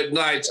 But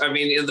night,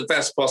 in the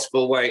best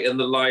possible way, in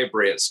the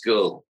library at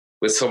school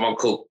with someone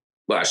called,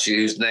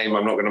 whose name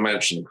I'm not going to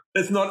mention.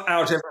 Let's not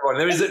out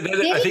everyone.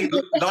 I think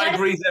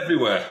libraries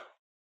everywhere.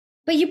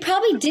 But you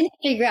probably didn't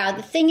figure out.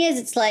 The thing is,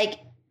 it's like,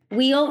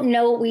 we don't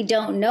know what we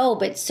don't know,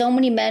 but so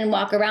many men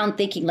walk around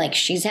thinking like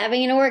she's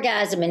having an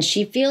orgasm and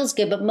she feels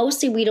good, but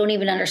mostly we don't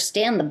even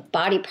understand the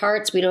body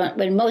parts.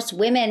 When most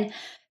women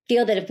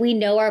feel that if we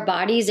know our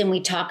bodies and we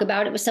talk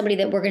about it with somebody,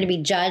 that we're going to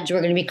be judged,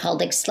 we're going to be called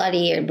like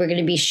slutty, or we're going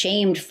to be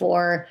shamed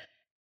for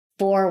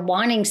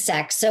wanting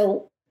sex.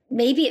 So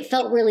maybe it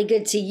felt really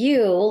good to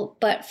you,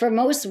 but for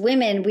most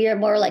women, we are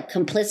more like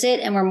complicit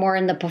and we're more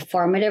in the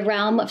performative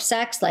realm of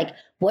sex, like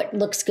what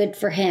looks good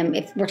for him,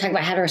 if we're talking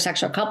about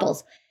heterosexual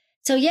couples.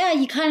 So yeah,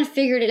 you kind of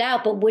figured it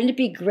out, but wouldn't it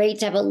be great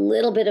to have a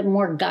little bit of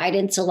more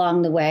guidance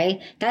along the way?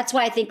 That's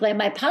why I think like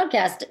my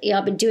podcast,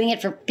 I've been doing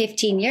it for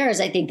 15 years.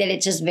 I think that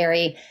it's just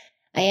I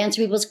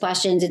answer people's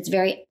questions. It's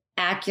very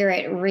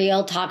accurate,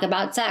 real talk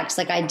about sex.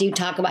 Like I do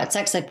talk about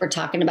sex like we're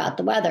talking about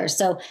the weather.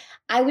 So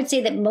I would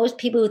say that most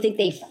people who think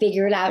they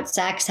figured out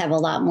sex have a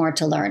lot more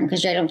to learn,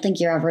 because I don't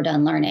think you're ever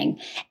done learning.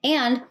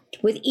 And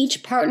with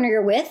each partner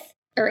you're with,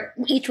 or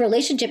each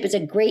relationship, is a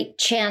great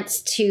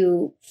chance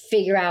to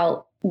figure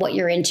out what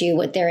you're into,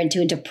 what they're into,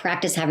 and to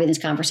practice having this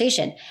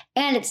conversation.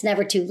 And it's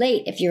never too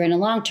late if you're in a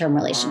long-term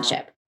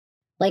relationship.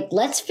 Like,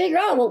 let's figure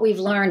out what we've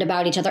learned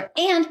about each other,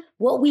 and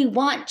what we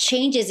want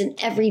changes in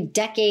every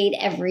decade,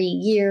 every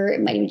year.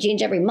 It might even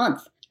change every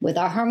month with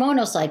our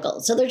hormonal cycle.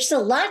 So there's just a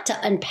lot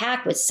to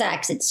unpack with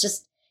sex.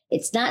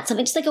 It's not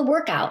something, it's like a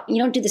workout. You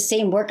don't do the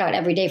same workout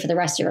every day for the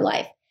rest of your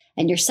life.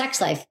 And your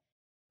sex life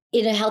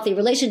in a healthy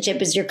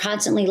relationship is you're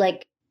constantly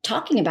like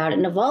talking about it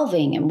and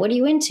evolving, and what are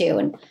you into?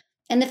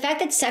 And the fact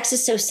that sex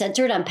is so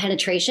centered on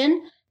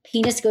penetration,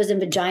 penis goes in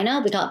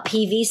vagina, we call it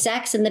PV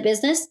sex in the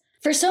business.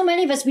 For so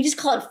many of us, we just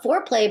call it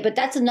foreplay, but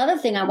that's another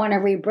thing I want to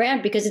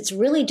rebrand, because it's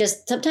really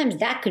just, sometimes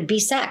that could be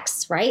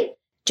sex, right?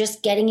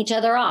 Just getting each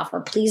other off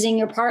or pleasing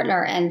your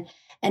partner, and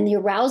the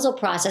arousal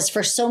process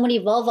for so many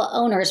vulva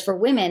owners. For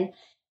women,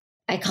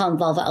 I call them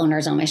vulva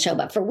owners on my show,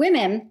 but for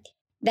women,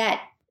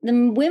 that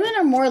the women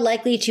are more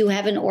likely to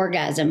have an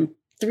orgasm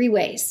 3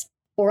 ways: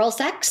 oral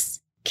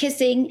sex,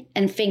 kissing,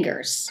 and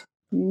fingers.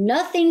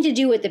 Nothing to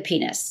do with the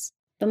penis.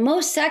 But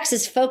most sex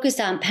is focused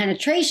on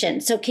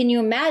penetration. So can you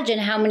imagine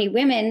how many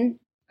women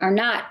are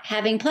not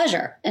having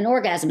pleasure and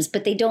orgasms,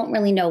 but they don't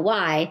really know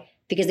why,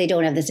 because they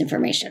don't have this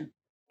information?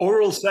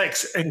 Oral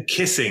sex and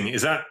kissing,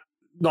 is that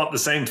not the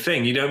same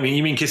thing? You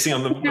mean kissing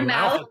on the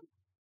mouth?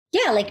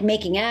 Yeah, like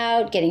making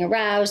out, getting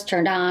aroused,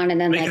 turned on,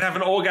 and then they can have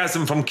an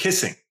orgasm from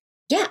kissing.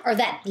 Yeah, or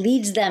that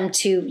leads them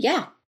to,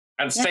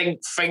 And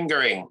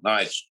fingering,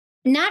 nice.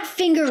 Not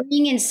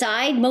fingering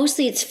inside.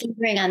 Mostly it's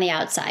fingering on the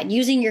outside,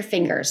 using your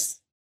fingers.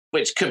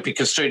 Which could be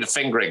construed as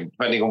fingering,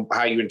 depending on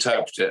how you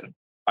interpret it.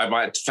 I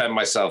might defend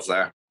myself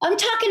there. I'm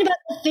talking about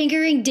the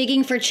fingering,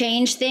 digging for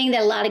change thing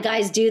that a lot of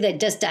guys do that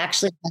just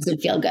actually doesn't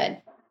feel good.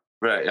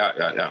 Right,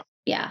 yeah.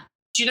 Yeah.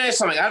 Do you know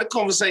something? I had a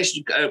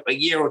conversation a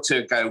year or two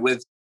ago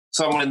with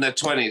someone in their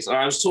 20s, and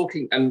I was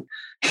talking, and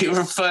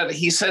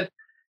he said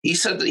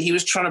that he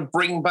was trying to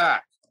bring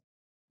back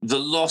the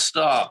lost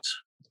art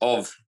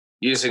of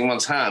using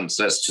one's hands.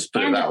 Let's just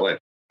put it that way.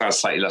 That's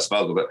slightly less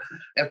vulgar,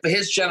 but for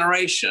his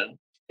generation,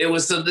 it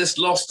was this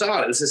lost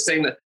art. It was this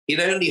thing that he'd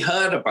only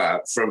heard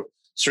about from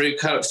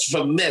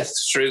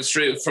myths,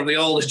 from the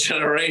older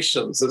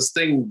generations. This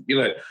thing,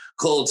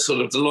 called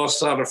sort of the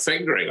lost art of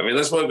fingering. I mean,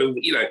 that's what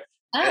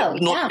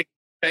not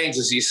change,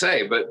 as you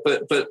say, but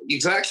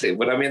exactly.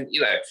 But I mean,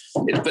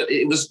 but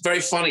it was very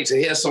funny to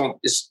hear someone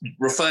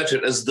refer to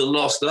it as the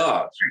lost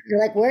art. You're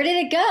like, where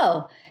did it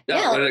go?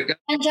 Yeah, like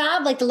hand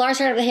job, like the lost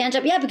art of the hand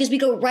job. Yeah, because we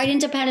go right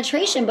into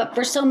penetration. But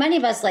for so many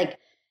of us, like,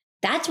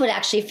 that's what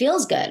actually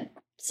feels good.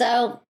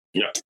 So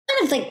just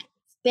kind of like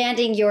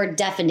expanding your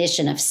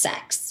definition of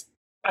sex.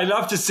 I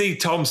love to see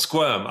Tom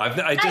squirm. I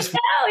know,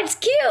 it's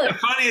cute. The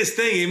funniest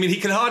thing, I mean,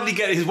 he can hardly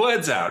get his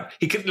words out.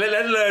 He can,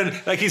 let alone,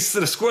 like, he's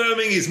sort of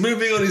squirming, he's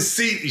moving on his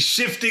seat, he's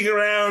shifting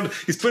around,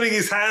 he's putting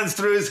his hands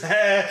through his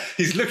hair,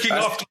 he's looking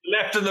off to the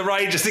left and the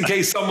right just in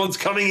case someone's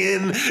coming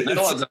in.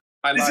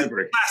 This is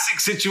a classic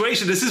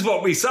situation. This is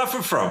what we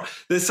suffer from.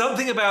 There's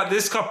something about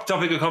this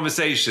topic of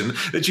conversation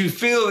that you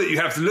feel that you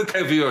have to look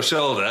over your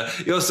shoulder.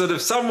 You're sort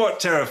of somewhat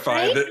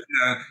terrified that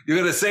you're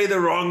going to say the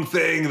wrong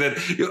thing.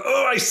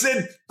 I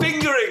said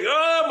fingering.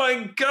 Oh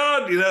my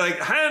God! Like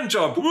hand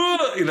job.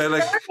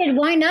 Like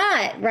why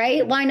not?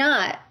 Right? Why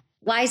not?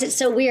 Why is it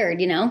so weird?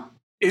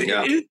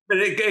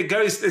 It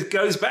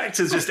goes back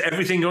to just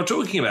everything you're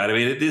talking about. I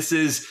mean,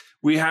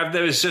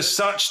 there is just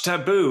such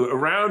taboo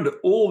around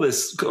all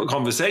this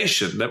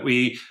conversation that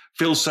we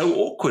feel so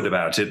awkward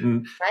about it.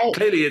 And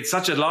clearly it's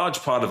such a large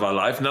part of our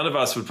life. None of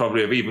us would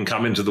probably have even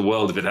come into the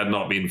world if it had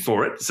not been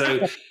for it.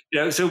 So,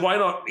 so why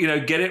not,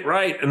 get it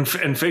right and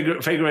figure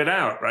it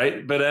out,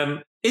 right?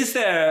 But is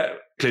there,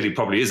 clearly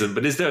probably isn't,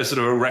 but is there a sort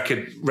of a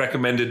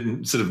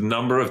recommended sort of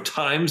number of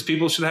times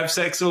people should have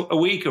sex a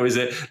week? Or is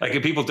it like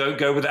if people don't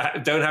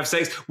have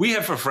sex? We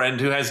have a friend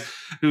who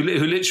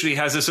literally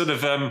has a sort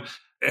of,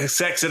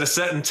 sex at a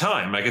certain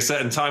time, like a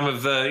certain time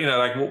of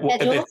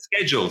the,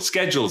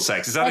 scheduled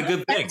sex. Is that a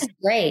good thing? That's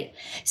great.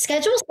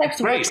 Scheduled sex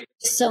works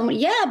so much.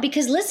 Yeah,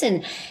 because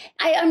listen,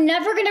 I'm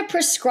never going to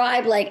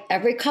prescribe like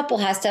every couple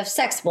has to have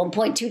sex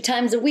 1.2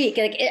 times a week.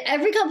 Like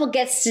every couple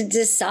gets to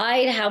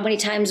decide how many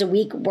times a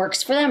week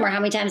works for them or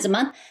how many times a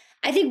month.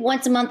 I think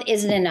once a month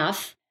isn't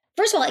enough.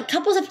 First of all,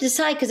 couples have to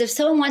decide, because if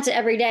someone wants it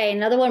every day and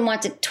another one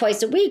wants it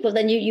twice a week, well,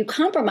 then you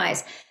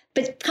compromise.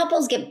 But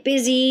couples get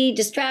busy,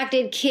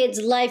 distracted, kids,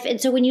 life.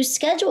 And so when you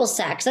schedule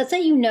sex, let's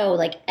say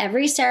like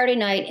every Saturday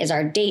night is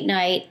our date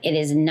night. It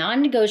is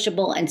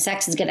non-negotiable and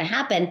sex is going to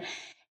happen.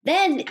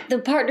 Then the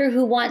partner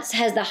who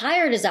has the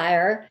higher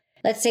desire,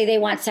 let's say they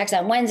want sex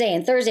on Wednesday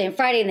and Thursday and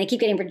Friday and they keep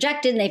getting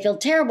rejected and they feel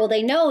terrible.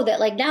 They know that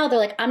like now they're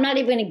like, I'm not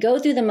even going to go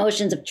through the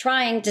motions of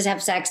trying to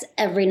have sex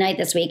every night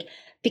this week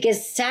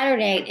because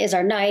Saturday night is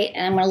our night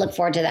and I'm going to look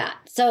forward to that.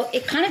 So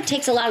it kind of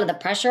takes a lot of the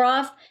pressure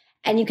off.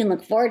 And you can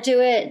look forward to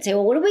it and say,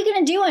 well, what are we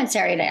going to do on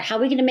Saturday night? How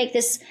are we going to make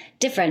this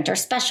different or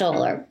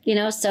special? Or,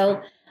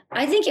 so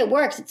I think it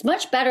works. It's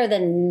much better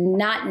than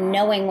not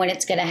knowing when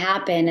it's going to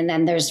happen. And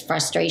then there's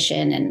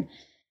frustration.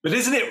 But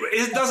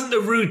doesn't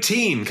the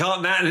routine,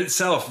 can't that in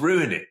itself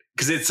ruin it?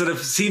 Because it sort of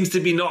seems to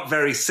be not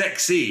very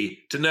sexy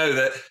to know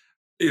that,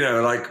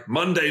 like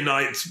Monday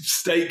night's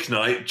steak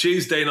night,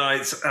 Tuesday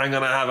nights, I'm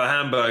going to have a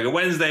hamburger,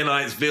 Wednesday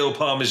night's veal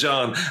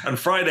parmesan, and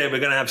Friday we're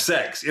going to have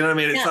sex. You know what I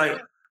mean? It's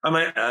like, I'm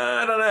like,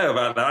 I don't know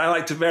about that. I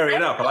like to vary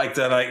it up. I like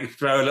to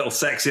throw a little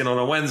sex in on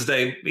a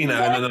Wednesday, and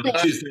then on a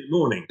Tuesday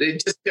morning.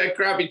 Just go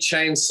grab your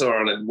chainsaw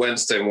on a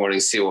Wednesday morning,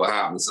 see what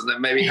happens, and then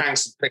maybe hang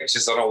some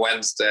pictures on a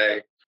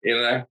Wednesday.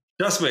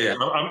 Trust me,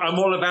 I'm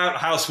all about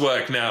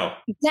housework now.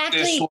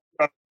 Exactly.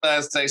 On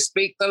Thursday,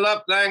 speak her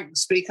love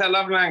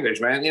language,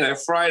 man.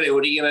 Friday,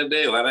 what are you gonna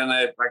do? I don't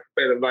know,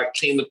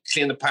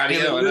 clean the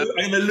patio. I'm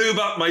gonna lube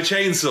up my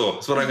chainsaw.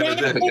 That's what I'm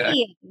gonna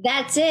do.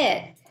 That's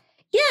it.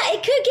 Yeah,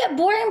 it could get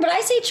boring, but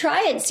I say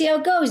try it and see how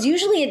it goes.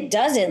 Usually it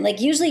doesn't.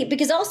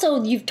 Because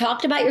also you've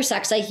talked about your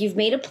sex life, you've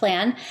made a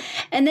plan,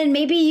 and then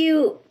maybe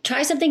you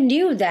try something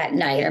new that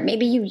night, or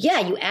maybe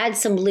you add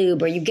some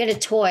lube, or you get a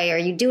toy, or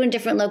you do in a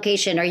different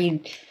location, or you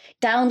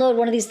download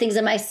one of these things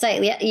on my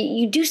site.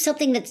 You do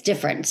something that's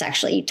different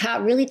sexually. You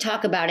really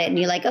talk about it, and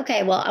you're like,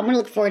 okay, well, I'm going to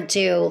look forward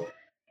to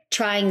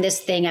trying this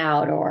thing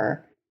out,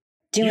 or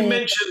doing.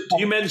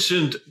 You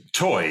mentioned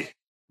toy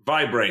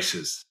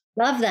vibrators.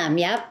 Love them.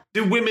 Yep.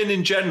 Do women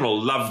in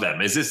general love them?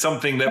 Is this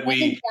something that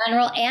in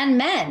general and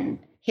men?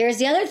 Here's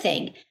the other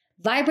thing.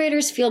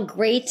 Vibrators feel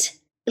great.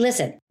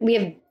 Listen, we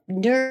have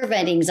nerve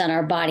endings on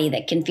our body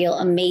that can feel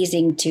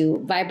amazing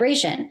to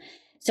vibration.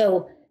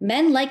 So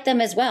men like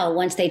them as well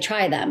once they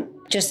try them,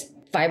 just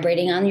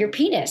vibrating on your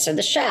penis or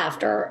the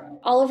shaft or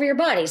all over your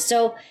body.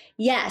 So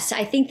yes,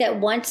 I think that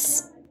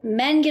once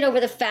men get over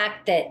the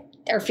fact that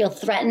or feel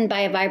threatened by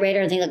a vibrator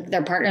and think that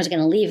their partner is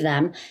going to leave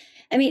them,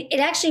 I mean, it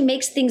actually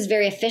makes things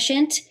very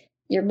efficient.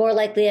 You're more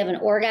likely to have an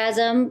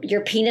orgasm.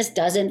 Your penis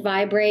doesn't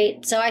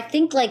vibrate. So I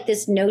think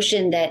this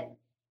notion that,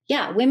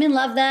 women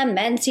love them.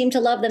 Men seem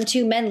to love them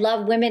too. Men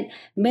love women.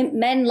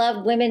 Men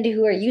love women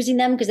who are using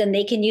them because then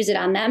they can use it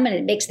on them and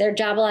it makes their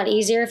job a lot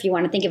easier if you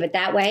want to think of it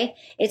that way.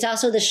 It's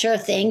also the sure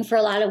thing for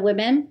a lot of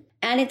women.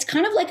 And it's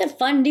kind of like a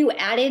fun new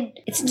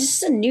it's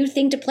just a new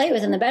thing to play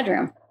with in the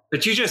bedroom.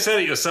 But you just said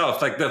it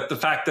yourself, like the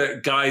fact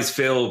that guys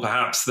feel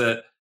perhaps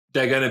that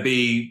they're going to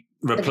be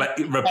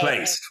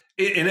replaced.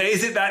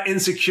 Is it that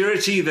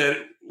insecurity that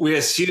we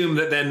assume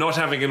that they're not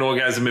having an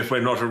orgasm if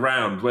we're not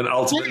around, when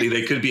ultimately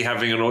they could be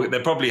having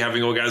they're probably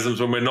having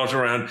orgasms when we're not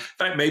around. In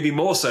fact, maybe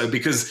more so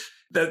because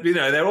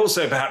they're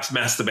also perhaps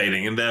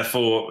masturbating and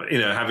therefore,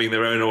 having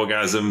their own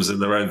orgasms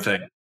and their own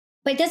thing.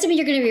 But it doesn't mean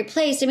you're going to be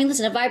replaced. I mean,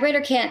 listen, a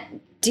vibrator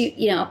can't do,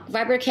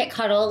 vibrator can't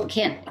cuddle,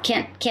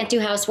 can't do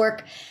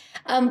housework.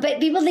 But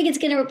people think it's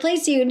going to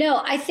replace you.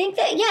 No, I think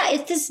that,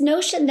 it's this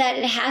notion that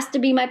it has to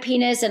be my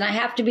penis and I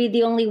have to be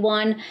the only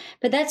one.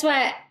 But that's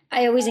why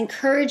I always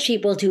encourage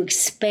people to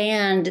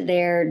expand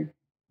their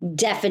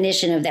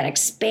definition of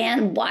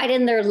that,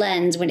 widen their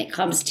lens when it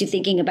comes to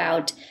thinking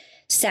about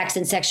sex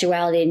and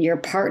sexuality and your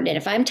partner.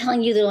 If I'm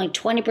telling you that only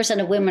 20%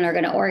 of women are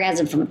going to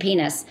orgasm from a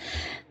penis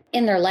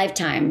in their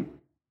lifetime,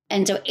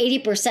 and so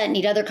 80%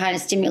 need other kind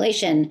of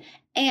stimulation,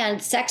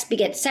 and sex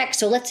begets sex.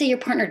 So let's say your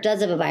partner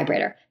does have a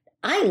vibrator.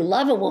 I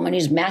love a woman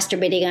who's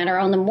masturbating on her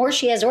own. The more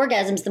she has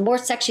orgasms, the more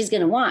sex she's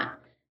going to want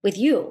with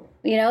you,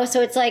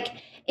 So it's like,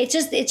 it's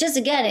just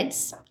again,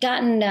 it's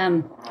gotten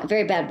a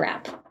very bad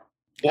rap.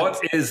 What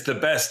is the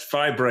best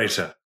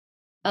vibrator?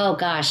 Oh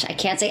gosh, I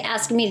can't say,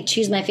 ask me to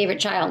choose my favorite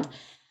child.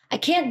 I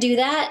can't do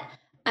that.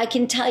 I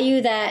can tell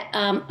you that,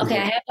 okay,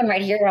 I have one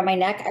right here around my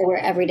neck. I wear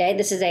it every day.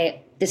 This is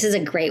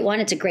a great one.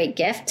 It's a great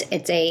gift.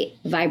 It's a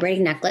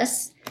vibrating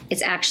necklace.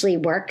 It actually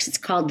works. It's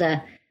called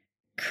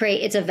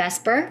it's a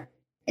Vesper.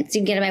 You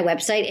can get it on my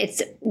website.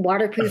 It's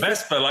waterproof. A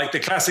Vesper, like the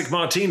classic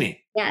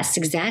martini. Yes,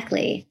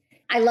 exactly.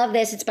 I love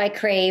this. It's by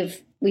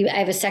Crave. I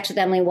have a Sex with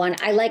Emily one.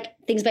 I like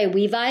things by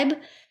WeVibe.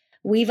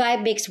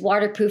 WeVibe makes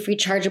waterproof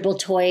rechargeable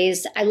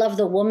toys. I love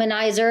the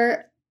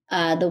Womanizer.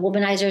 The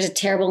Womanizer is a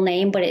terrible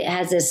name, but it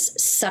has this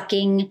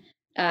sucking,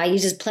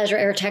 uses pleasure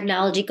air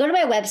technology. Go to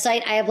my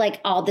website. I have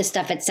all this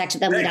stuff at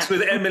sexwithemily.com.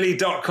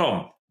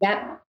 Sexwithemily.com.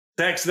 Yep.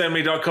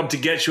 Sexwithemily.com to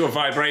get your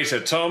vibrator.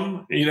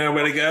 Tom, you know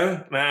where to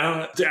go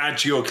now to add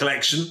to your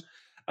collection.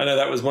 I know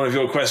that was one of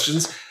your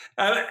questions.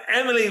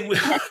 Emily,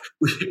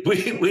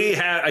 we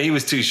had, he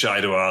was too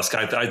shy to ask.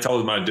 I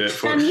told him I'd do it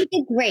for him. You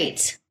did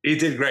great. He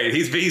did great.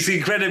 He's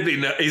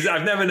incredibly,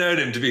 I've never known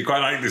him to be quite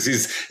like this.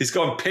 He's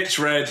gone pitch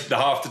red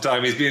half the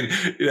time. He's been,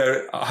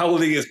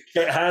 holding his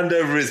hand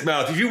over his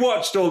mouth. If you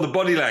watched all the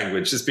body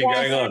language that's been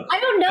going on. I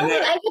don't know.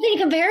 I don't think you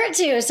compare it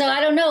to, so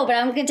I don't know, but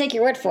I'm going to take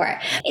your word for it.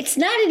 It's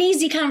not an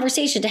easy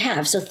conversation to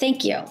have, so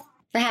thank you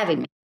for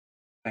having me.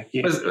 Thank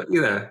you.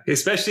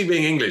 Especially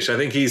being English, I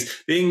think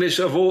he's the English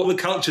of all the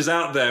cultures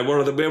out there. One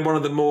of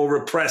the more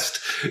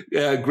repressed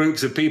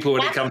groups of people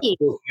when it comes to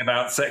talking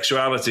about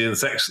sexuality and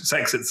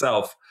sex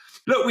itself.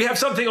 Look, we have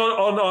something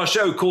on our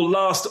show called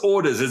Last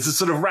Orders. It's a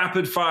sort of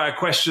rapid fire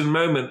question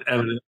moment,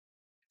 Emily.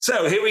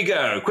 So here we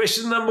go.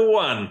 Question number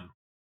 1: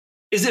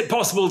 is it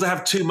possible to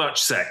have too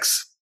much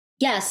sex?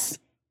 Yes.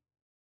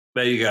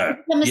 There you go.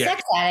 I'm a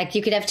sex addict.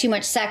 You could have too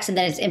much sex and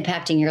then it's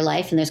impacting your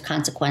life and there's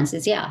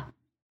consequences. Yeah.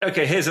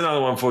 Okay, here's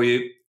another one for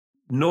you.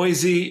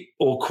 Noisy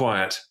or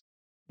quiet?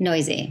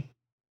 Noisy.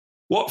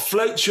 What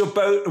floats your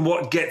boat and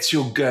what gets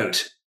your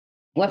goat?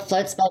 What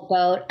floats my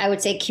boat? I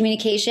would say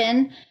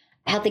communication,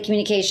 healthy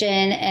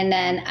communication, and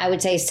then I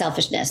would say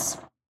selfishness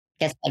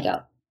gets my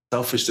goat.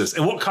 Selfishness.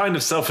 And what kind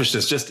of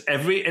selfishness? Just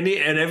every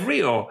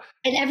or?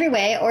 In every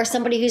way, or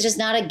somebody who's just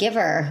not a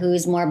giver,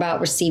 who's more about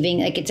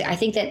receiving. I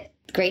think that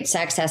great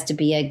sex has to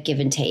be a give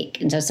and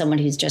take. And so someone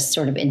who's just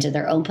sort of into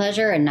their own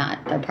pleasure and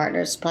not their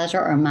partner's pleasure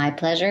or my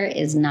pleasure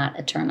is not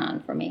a turn on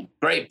for me.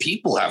 Great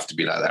people have to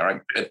be like that,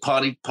 right?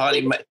 Party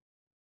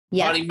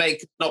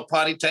makers, not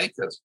party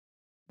takers.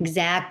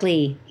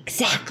 Exactly.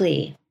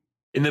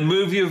 In the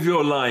movie of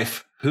your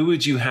life, who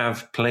would you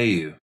have play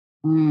you?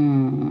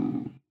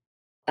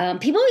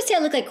 People always say I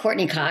look like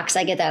Courtney Cox.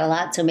 I get that a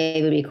lot. So maybe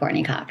it would be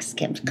Courtney Cox.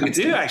 You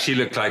do actually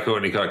look like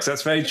Courtney Cox.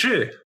 That's very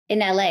true. In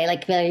LA,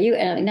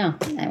 no.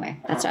 Anyway,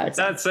 that's what I would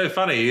say. That's so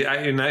funny,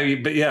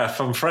 but yeah,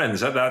 from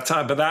Friends at that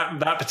time. But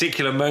that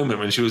particular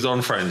moment when she was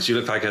on Friends, she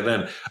looked like her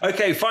then.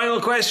 Okay,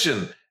 final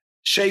question.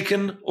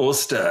 Shaken or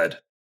stirred?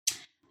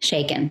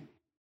 Shaken.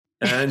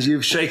 And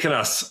you've shaken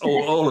us,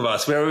 all of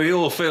us, where we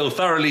all feel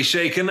thoroughly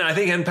shaken, I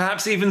think, and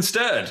perhaps even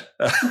stirred.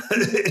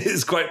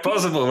 It's quite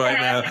possible right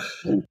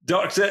now.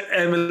 Dr.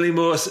 Emily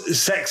Morse,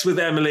 Sex with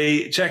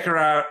Emily. Check her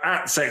out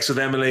at Sex with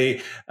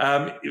Emily.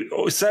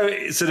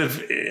 So sort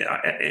of,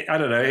 I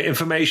don't know,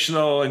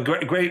 informational and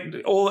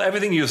great.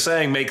 Everything you're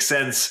saying makes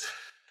sense.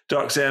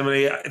 Dr.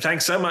 Emily,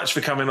 thanks so much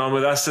for coming on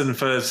with us and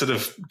for sort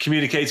of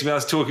communicating with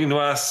us, talking to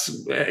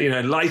us,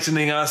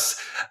 enlightening us,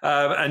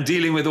 and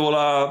dealing with all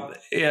our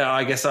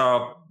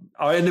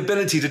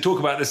inability to talk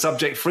about this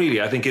subject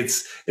freely. I think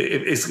it's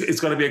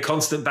going to be a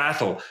constant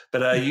battle,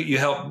 but you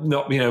help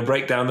not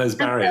break down those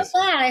barriers. I'm so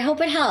glad. I hope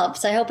it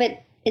helps. I hope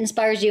it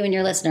inspires you and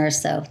your listeners.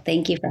 So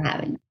thank you for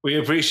having me. We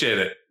appreciate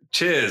it.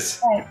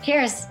 Cheers. All right,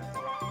 cheers.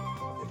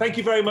 Thank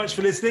you very much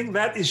for listening.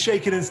 That is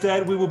Shaken and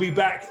Stirred. We will be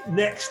back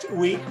next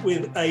week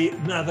with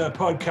another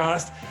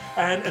podcast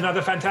and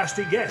another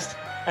fantastic guest.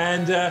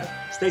 And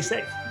stay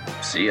safe.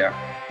 See ya.